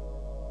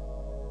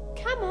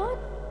 Come on.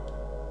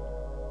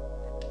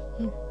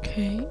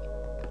 Okay.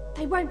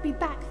 They won't be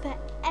back for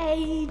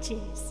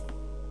ages.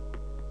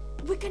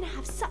 We're gonna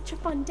have such a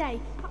fun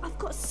day. I've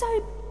got so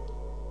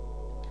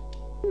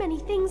many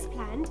things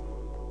planned.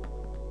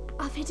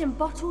 I've hidden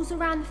bottles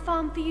around the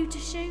farm for you to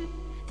shoot.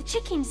 The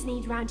chickens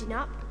need rounding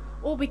up.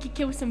 Or we could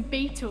kill some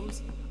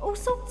beetles. All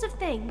sorts of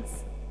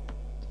things.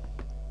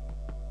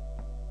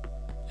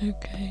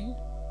 Okay.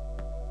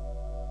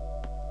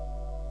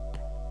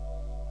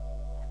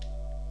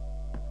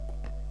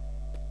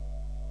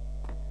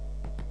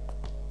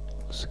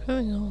 What's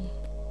going on?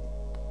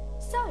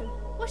 So,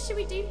 what should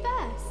we do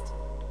first?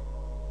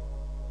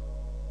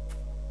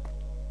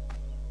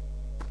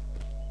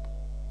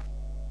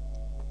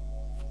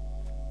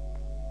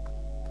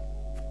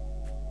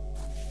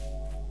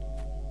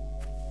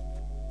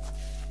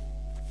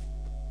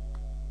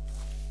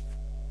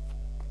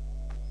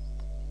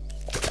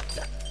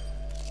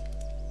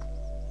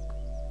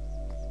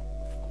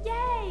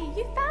 Yay!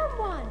 You found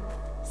one!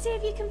 See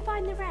if you can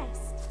find the rest.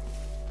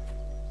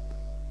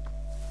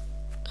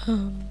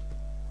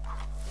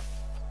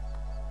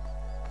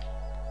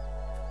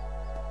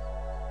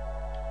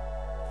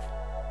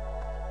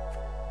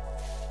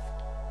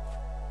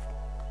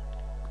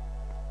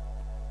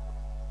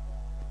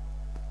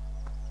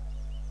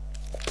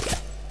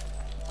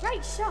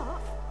 Great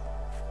shot!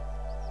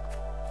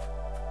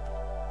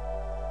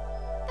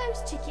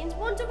 Those chickens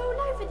wander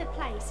all over the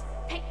place,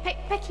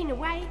 pecking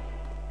away.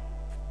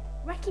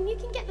 Reckon you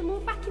can get them all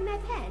back in their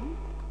pen?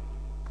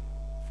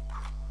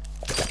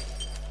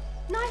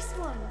 Nice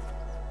one!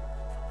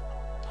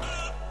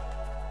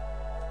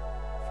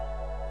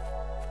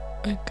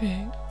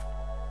 Okay.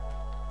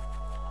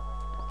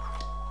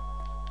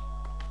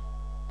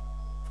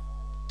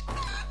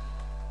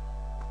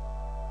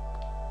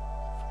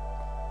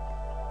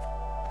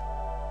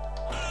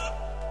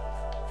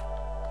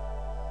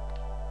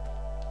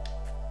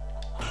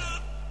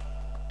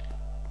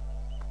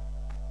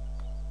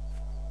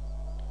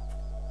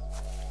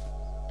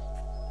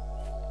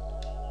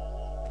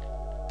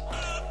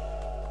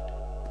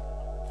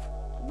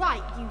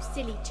 Right, you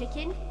silly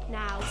chicken.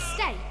 Now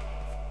stay.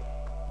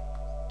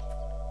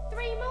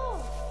 3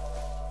 more.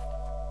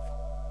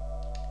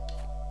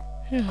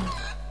 Yeah.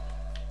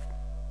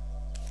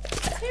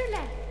 2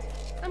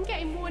 left. I'm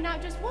getting worn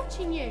out just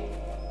watching you.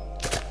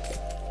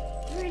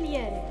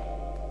 Brilliant.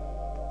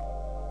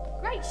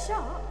 Great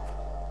shot.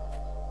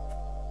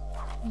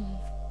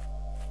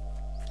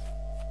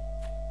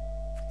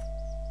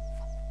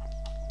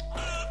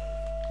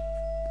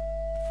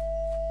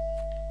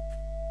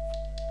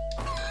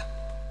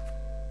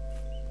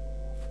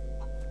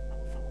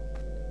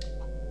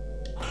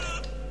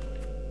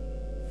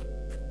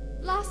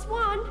 Last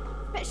one.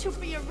 Bet she'll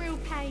be a real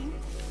pain.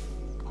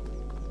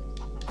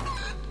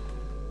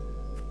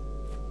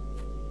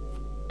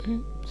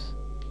 Oops.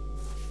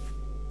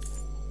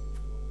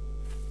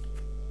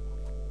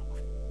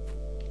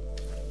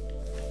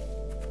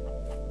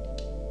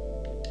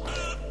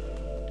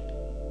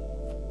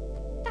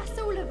 That's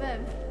all of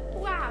them.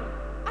 Wow.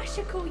 I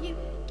should call you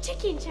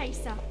Chicken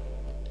Chaser.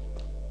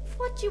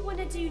 What do you want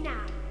to do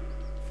now?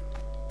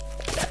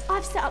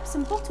 I've set up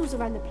some bottles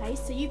around the place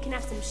so you can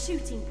have some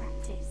shooting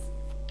practice.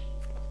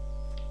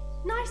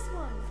 Nice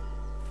one.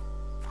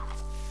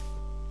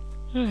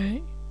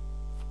 Alright.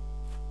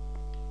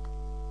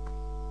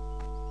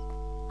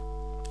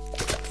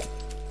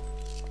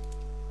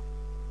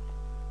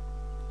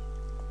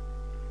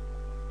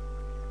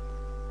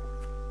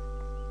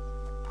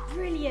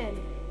 Brilliant.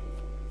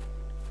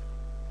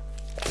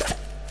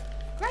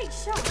 Great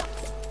shot.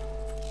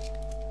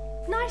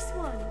 Nice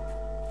one.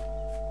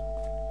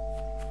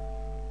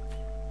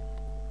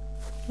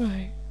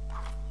 Right.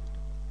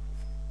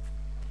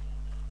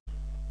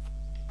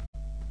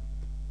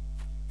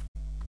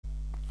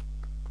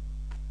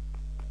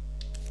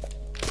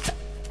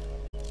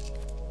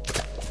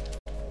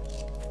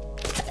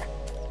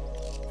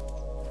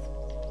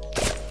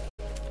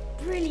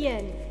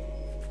 Brilliant.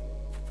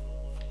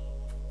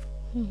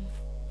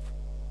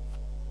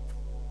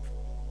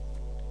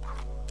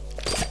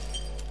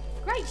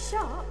 Great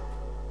shot.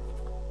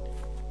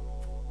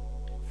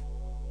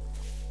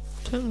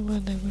 Don't know where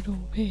they would all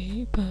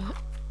be, but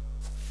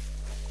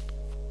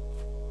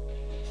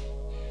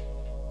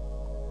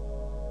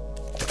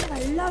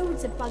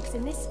loads of bugs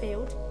in this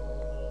field.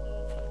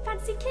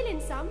 Fancy killing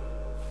some?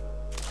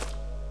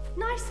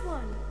 Nice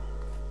one.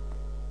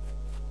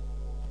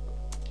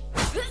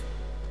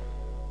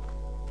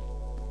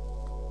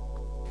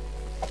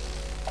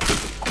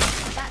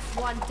 That's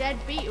one dead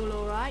beetle,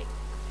 all right.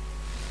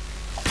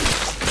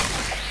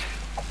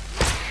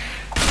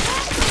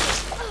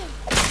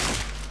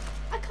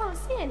 I can't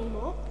see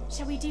anymore.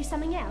 Shall we do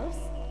something else?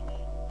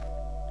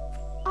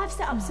 I've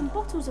set up some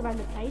bottles around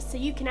the place so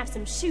you can have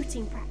some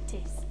shooting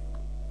practice.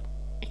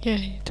 Yeah,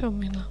 you told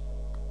me that.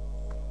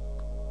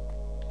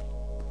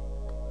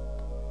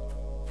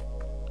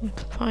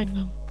 Let's find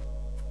them.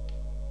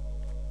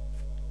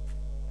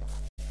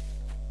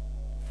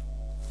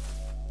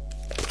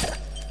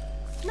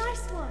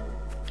 Nice one.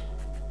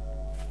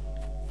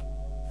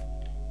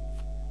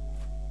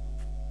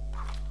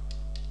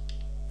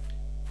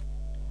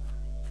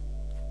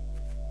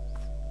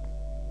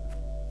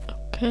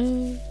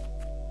 Okay.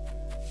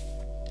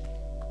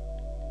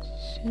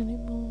 See any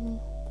more?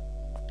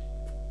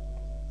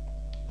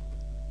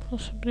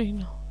 Possibly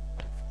not.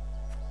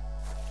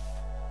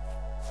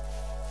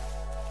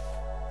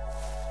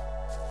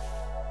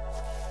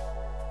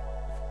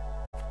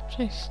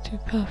 Place is too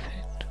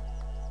perfect.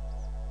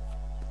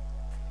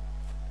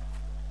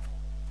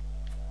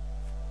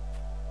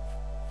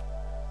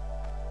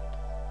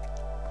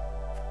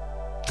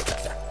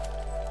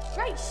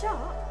 Great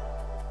shot.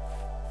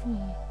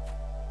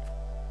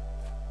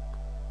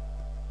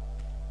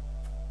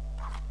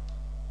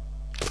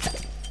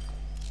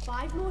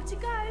 5 more to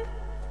go.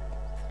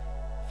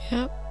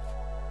 Yep.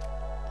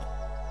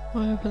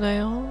 Wherever they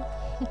are.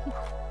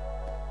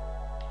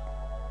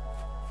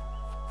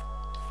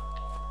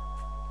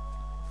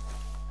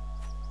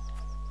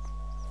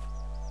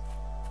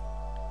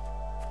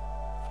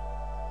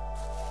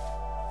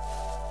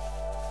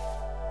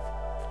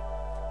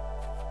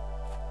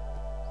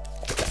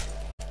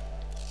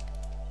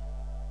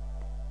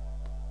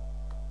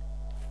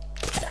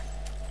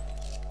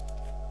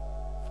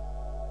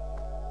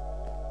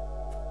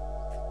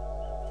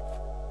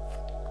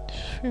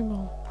 Just 3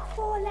 more.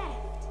 4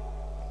 left.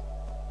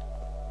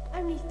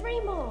 Only 3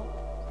 more.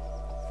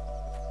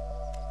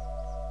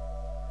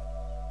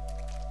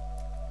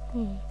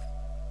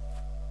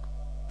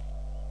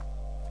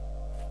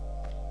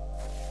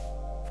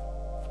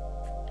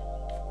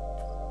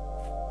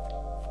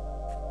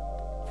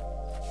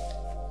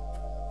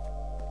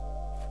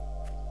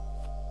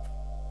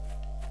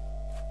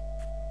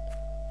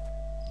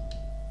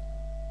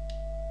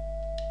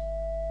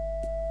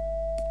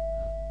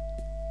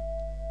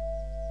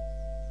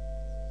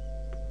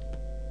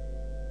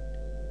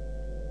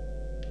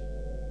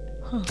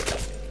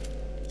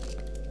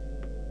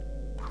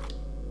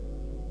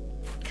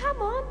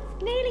 Come on,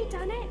 nearly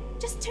done it.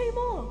 Just 2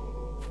 more.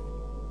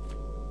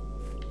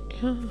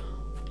 Yeah.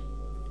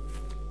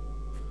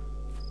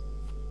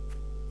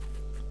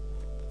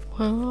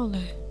 Where are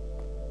they?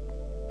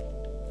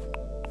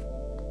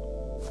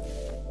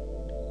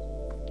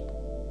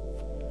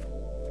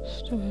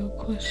 Still a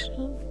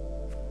question.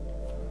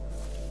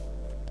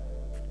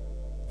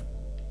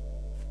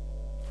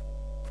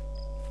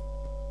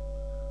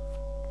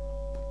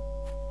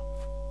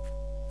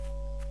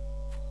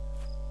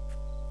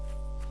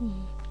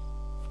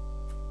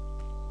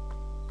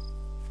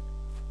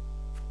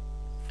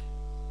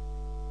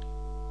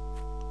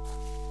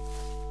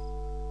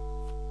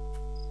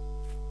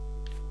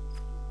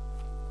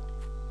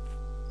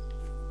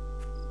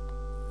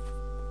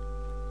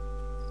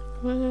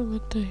 Where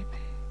would they be?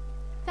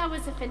 That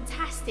was a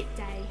fantastic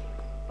day,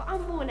 but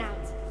I'm worn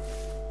out.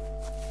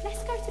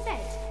 Let's go to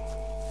bed.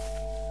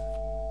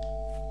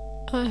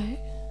 Aye.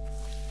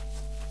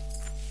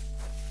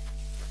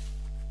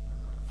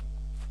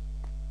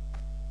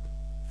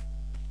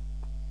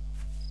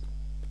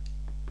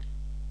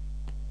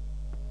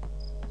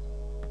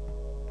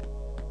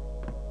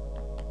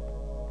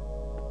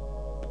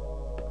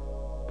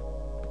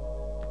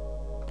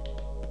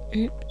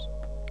 Oops.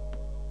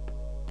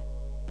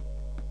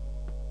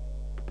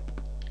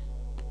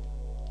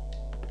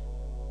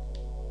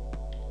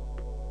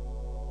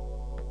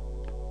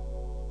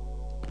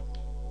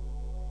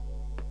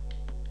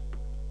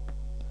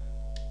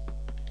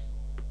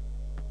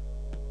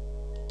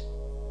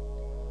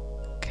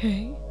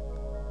 Okay.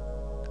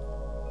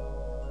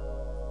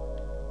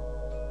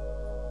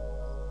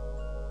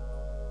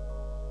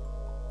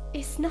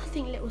 It's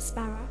nothing, little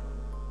sparrow.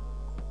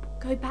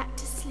 Go back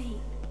to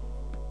sleep.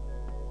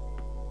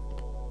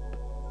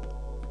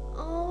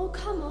 Oh,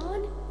 come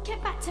on.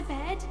 Get back to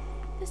bed.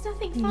 There's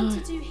nothing fun to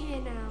do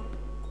here now.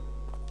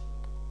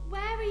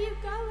 Where are you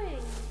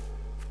going?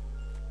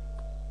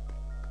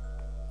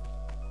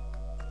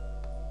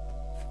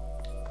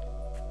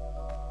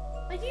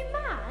 Are you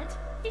mad?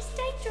 It's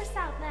dangerous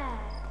out there.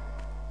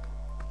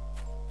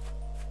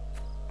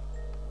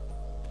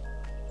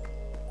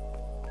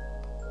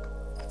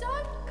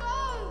 Don't go!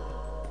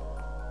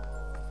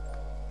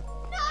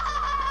 No!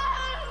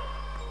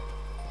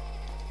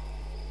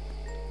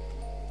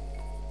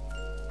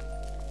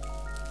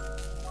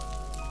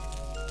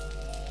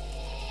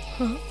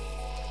 Huh?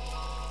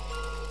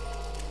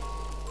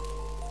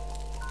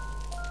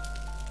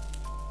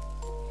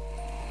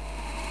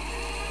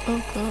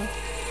 Oh god.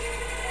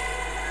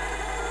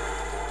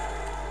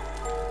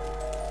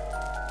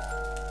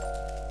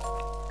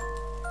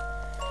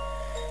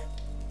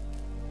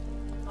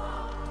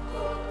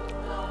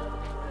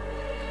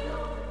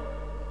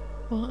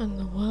 What in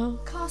the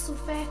world? Castle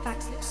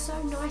Fairfax looks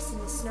so nice in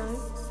the snow.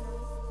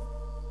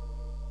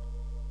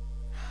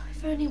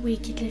 If only we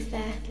could live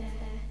there.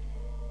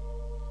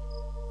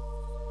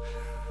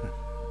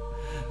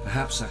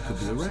 Perhaps that could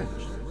be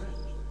arranged.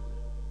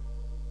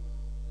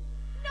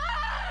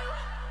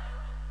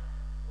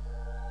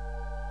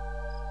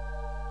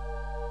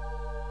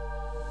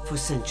 For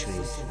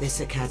centuries,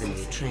 this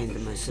academy trained the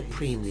most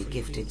supremely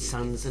gifted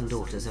sons and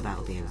daughters of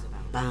Albion,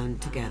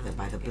 bound together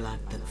by the blood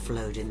that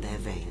flowed in their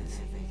veins.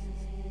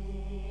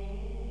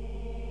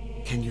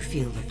 Can you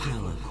feel the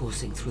power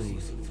coursing through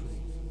you?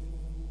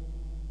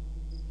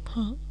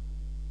 Huh?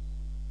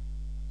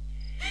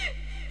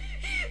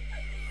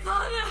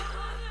 Father!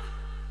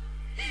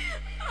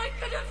 I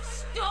could have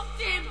stopped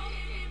him!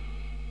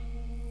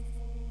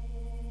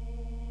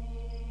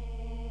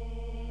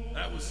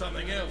 That was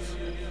something else.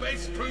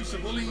 Best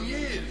crucible in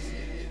years.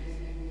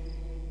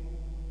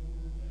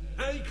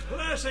 A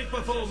classic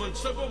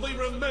performance that will be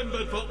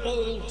remembered for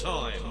all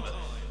time.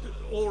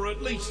 Or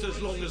at least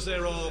as long as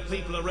there are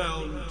people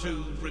around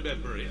to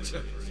remember it.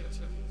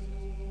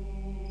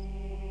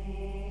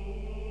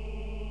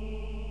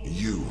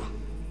 You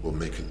will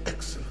make an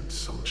excellent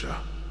soldier.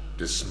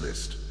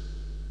 Dismissed.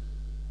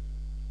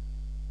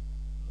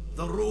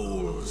 The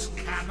rules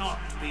cannot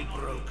be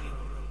broken.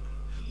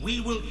 We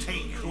will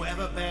take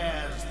whoever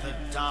bears the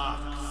dark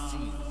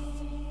seal.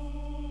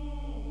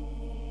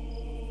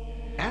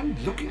 And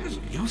looking as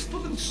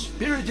youthful and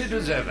spirited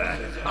as ever.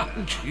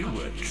 Aren't you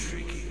a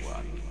tricky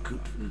one? Good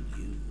for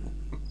you.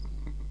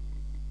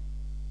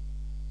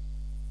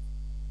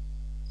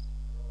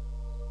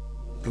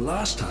 The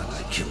last time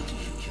I killed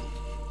you,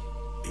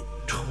 it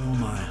tore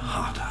my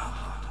heart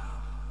out.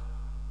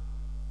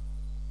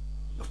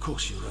 Of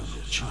course, you were only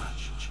a child.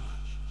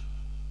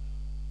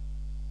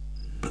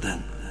 But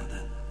then,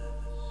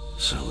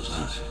 so was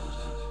I.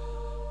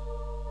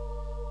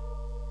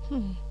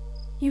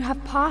 You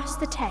have passed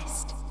the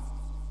test.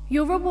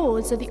 Your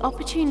rewards are the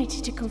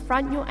opportunity to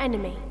confront your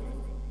enemy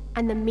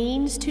and the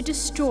means to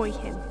destroy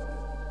him.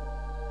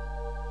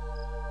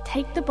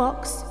 Take the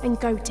box and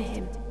go to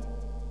him.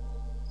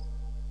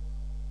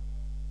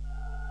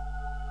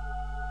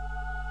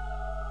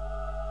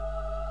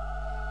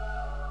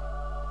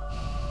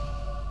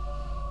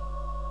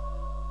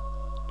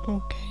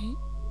 Okay.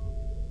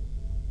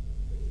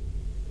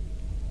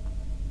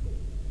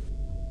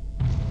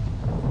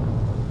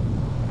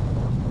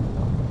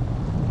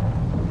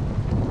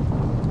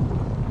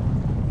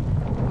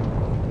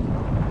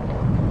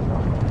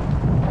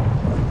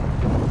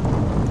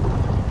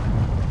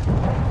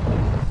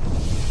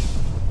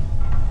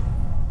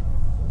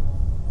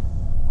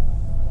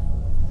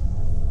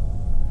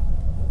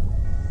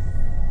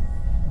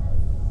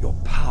 Your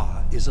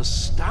power is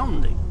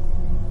astounding.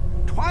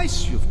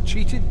 Twice you've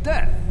cheated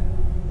death.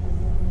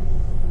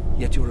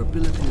 Yet your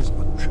abilities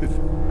are trivial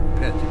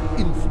compared to the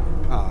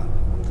infinite power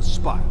of the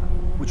spire,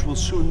 which will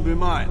soon be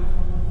mine.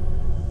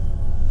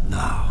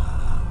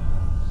 Now,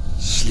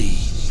 sleep.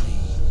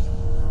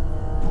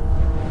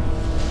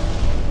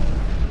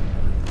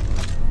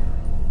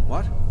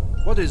 What?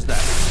 What is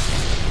that?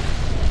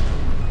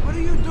 What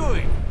are you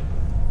doing?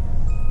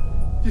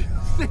 Do you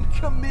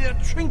think a mere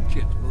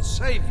trinket will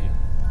save you?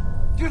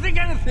 Do you think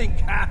anything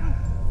can?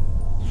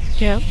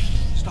 Yeah.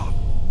 Stop.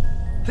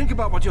 Think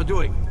about what you're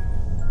doing.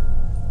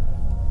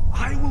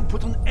 I will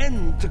put an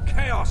end to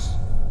chaos.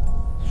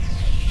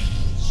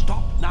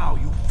 Stop now,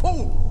 you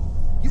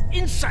fool! You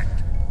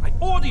insect! I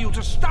order you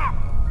to stop!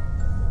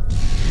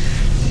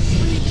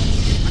 Sleep!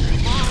 I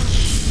command!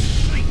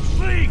 Sleep!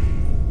 Sleep!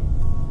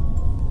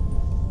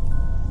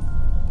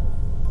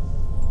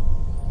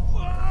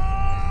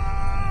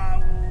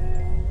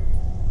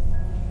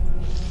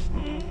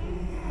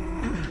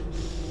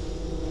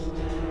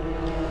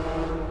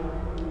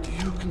 Do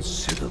you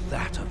consider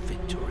that a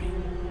victory?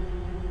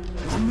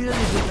 You're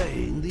merely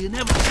delaying the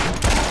inevitable.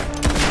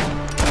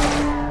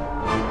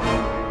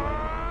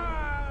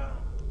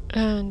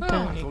 And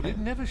I thought he'd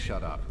never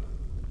shut up.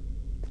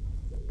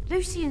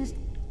 Lucien's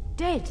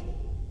dead.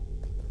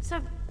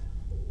 So,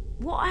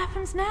 what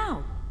happens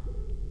now?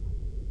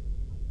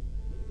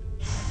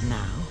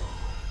 Now,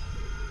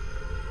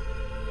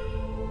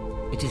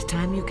 it is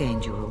time you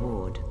gained your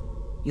reward.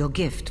 Your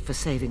gift for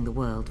saving the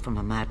world from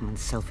a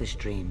madman's selfish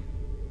dream.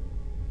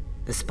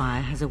 The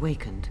spire has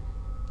awakened,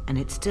 and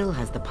it still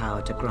has the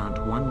power to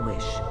grant one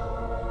wish.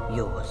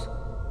 Yours.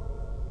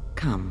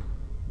 Come.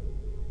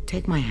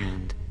 Take my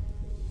hand.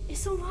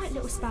 It's all right,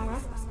 little sparrow.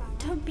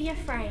 Don't be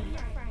afraid.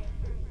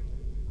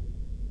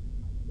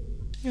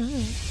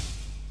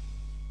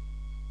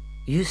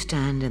 You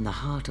stand in the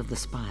heart of the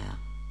spire,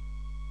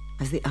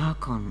 as the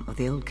Archon of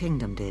the Old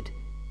Kingdom did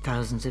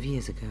thousands of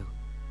years ago.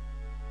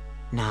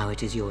 Now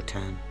it is your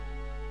turn.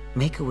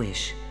 Make a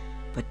wish,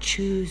 but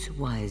choose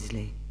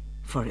wisely,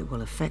 for it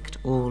will affect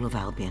all of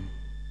Albion.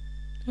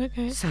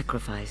 Okay.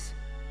 Sacrifice.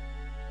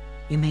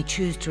 You may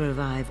choose to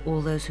revive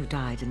all those who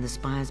died in the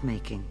spire's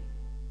making.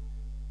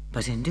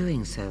 But in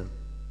doing so,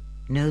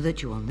 know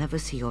that you will never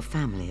see your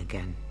family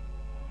again.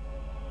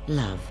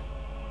 Love,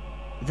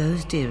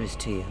 those dearest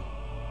to you,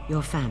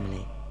 your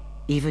family,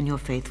 even your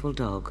faithful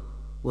dog,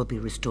 will be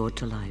restored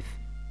to life.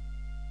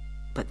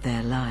 But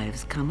their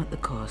lives come at the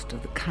cost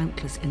of the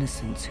countless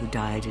innocents who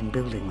died in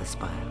building the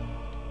spire.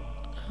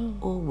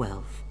 Or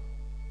wealth.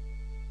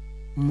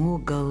 More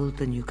gold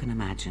than you can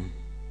imagine,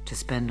 to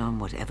spend on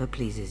whatever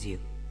pleases you.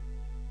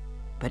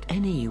 But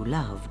any you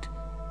loved,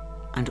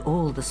 and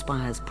all the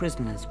spire's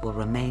prisoners will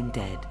remain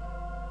dead,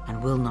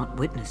 and will not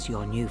witness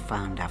your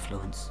newfound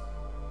affluence.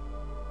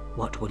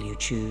 What will you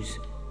choose?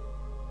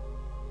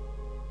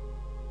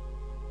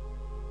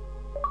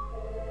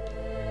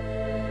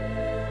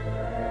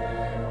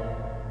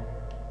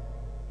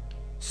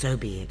 So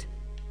be it.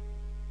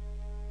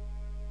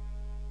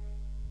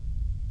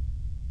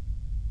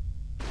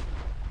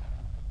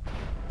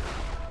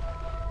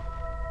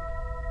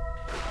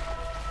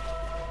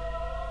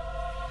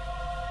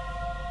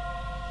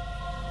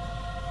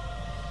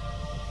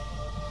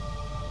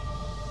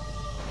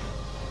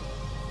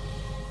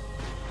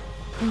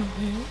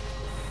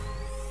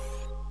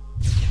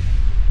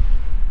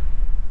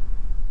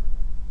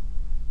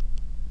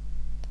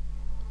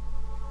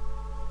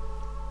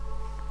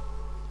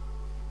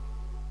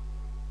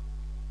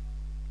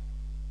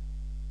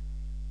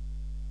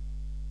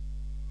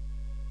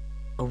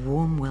 A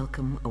warm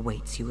welcome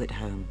awaits you at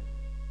home.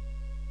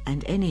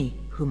 And any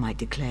who might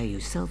declare you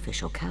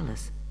selfish or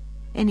callous,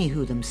 any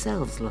who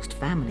themselves lost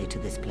family to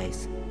this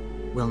place,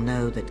 will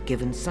know that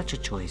given such a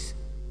choice,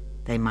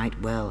 they might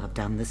well have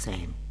done the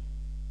same.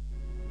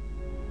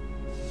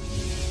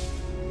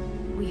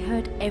 We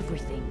heard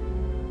everything.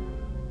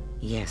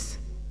 Yes,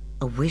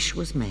 a wish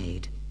was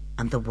made,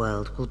 and the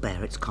world will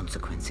bear its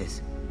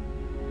consequences.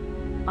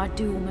 I'd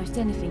do almost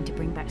anything to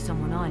bring back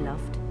someone I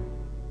loved.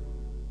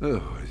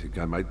 Oh, I think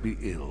I might be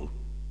ill.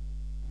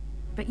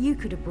 But you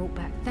could have brought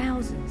back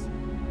thousands.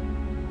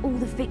 All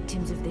the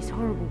victims of this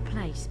horrible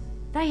place,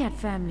 they had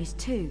families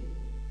too.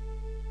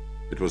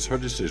 It was her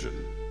decision.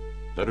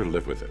 Let her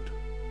live with it.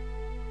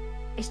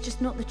 It's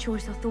just not the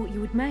choice I thought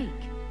you would make.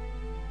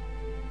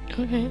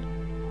 Okay.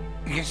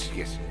 Yes,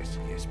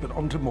 but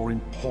on to more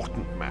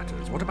important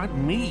matters. What about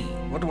me?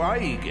 What do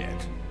I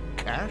get?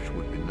 Cash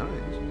would be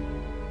nice.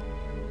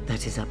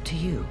 That is up to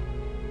you.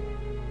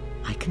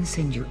 I can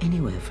send you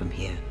anywhere from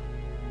here.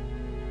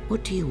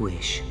 What do you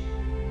wish?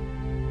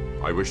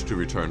 I wish to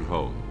return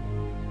home,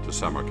 to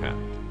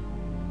Samarkand.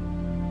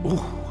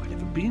 Oh, I've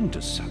never been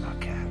to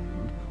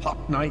Samarkand.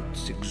 Hot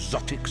nights,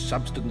 exotic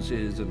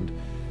substances, and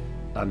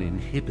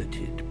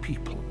uninhibited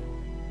people.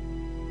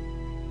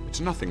 It's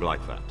nothing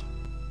like that.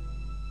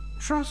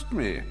 Trust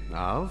me,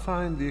 I'll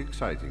find the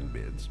exciting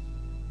bits.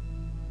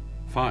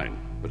 Fine,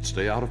 but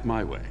stay out of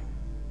my way.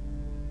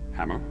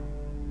 Hammer?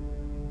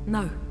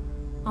 No,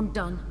 I'm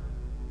done.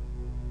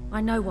 I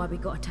know why we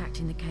got attacked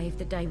in the cave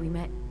the day we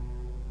met.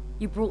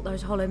 You brought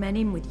those hollow men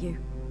in with you.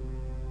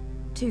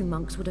 2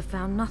 monks would have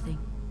found nothing,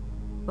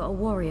 but a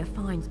warrior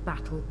finds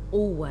battle,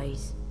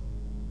 always.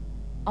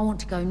 I want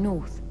to go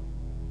north,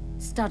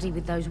 study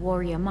with those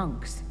warrior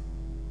monks.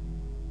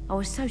 I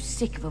was so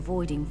sick of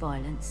avoiding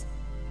violence.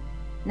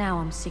 Now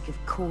I'm sick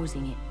of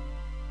causing it.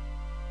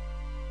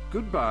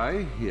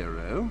 Goodbye,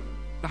 hero.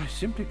 I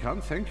simply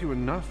can't thank you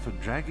enough for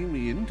dragging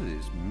me into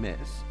this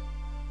mess.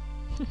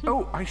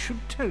 Oh, I should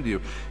tell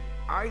you,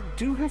 I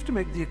do have to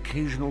make the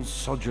occasional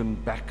sojourn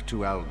back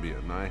to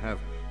Albion. I have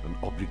an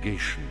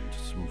obligation to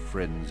some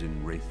friends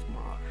in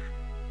Wraithmarsh.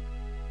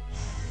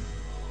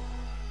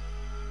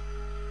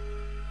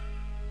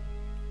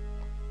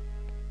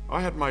 I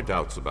had my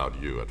doubts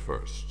about you at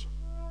first,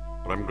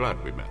 but I'm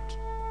glad we met,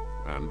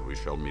 and we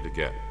shall meet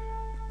again.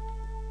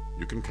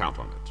 You can count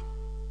on it.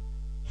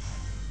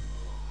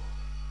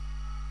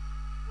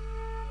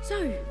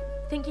 So,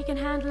 think you can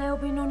handle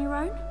Albion on your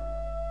own?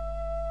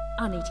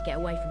 I need to get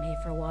away from here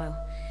for a while.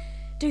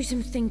 Do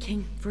some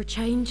thinking for a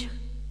change.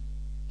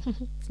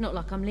 It's not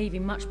like I'm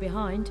leaving much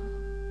behind.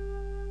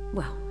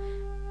 Well,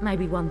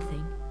 maybe one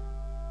thing.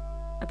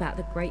 About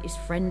the greatest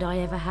friend I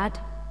ever had.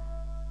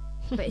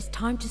 But it's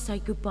time to say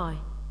goodbye.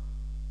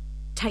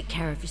 Take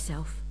care of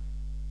yourself.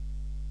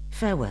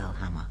 Farewell,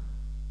 Hammer.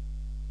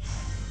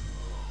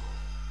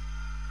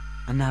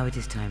 And now it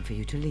is time for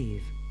you to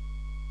leave.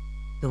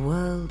 The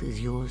world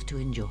is yours to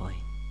enjoy.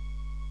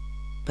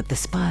 But the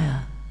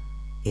spire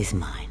is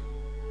mine.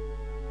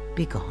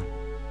 Be gone.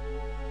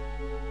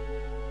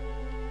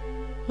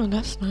 Oh,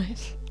 that's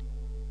nice.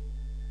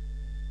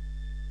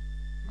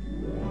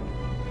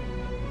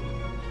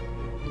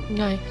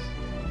 Nice.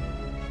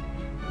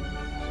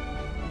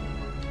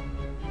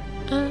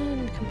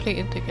 And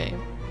completed the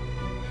game.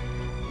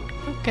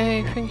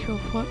 Okay, thank you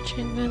for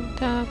watching, and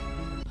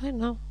bye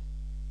now.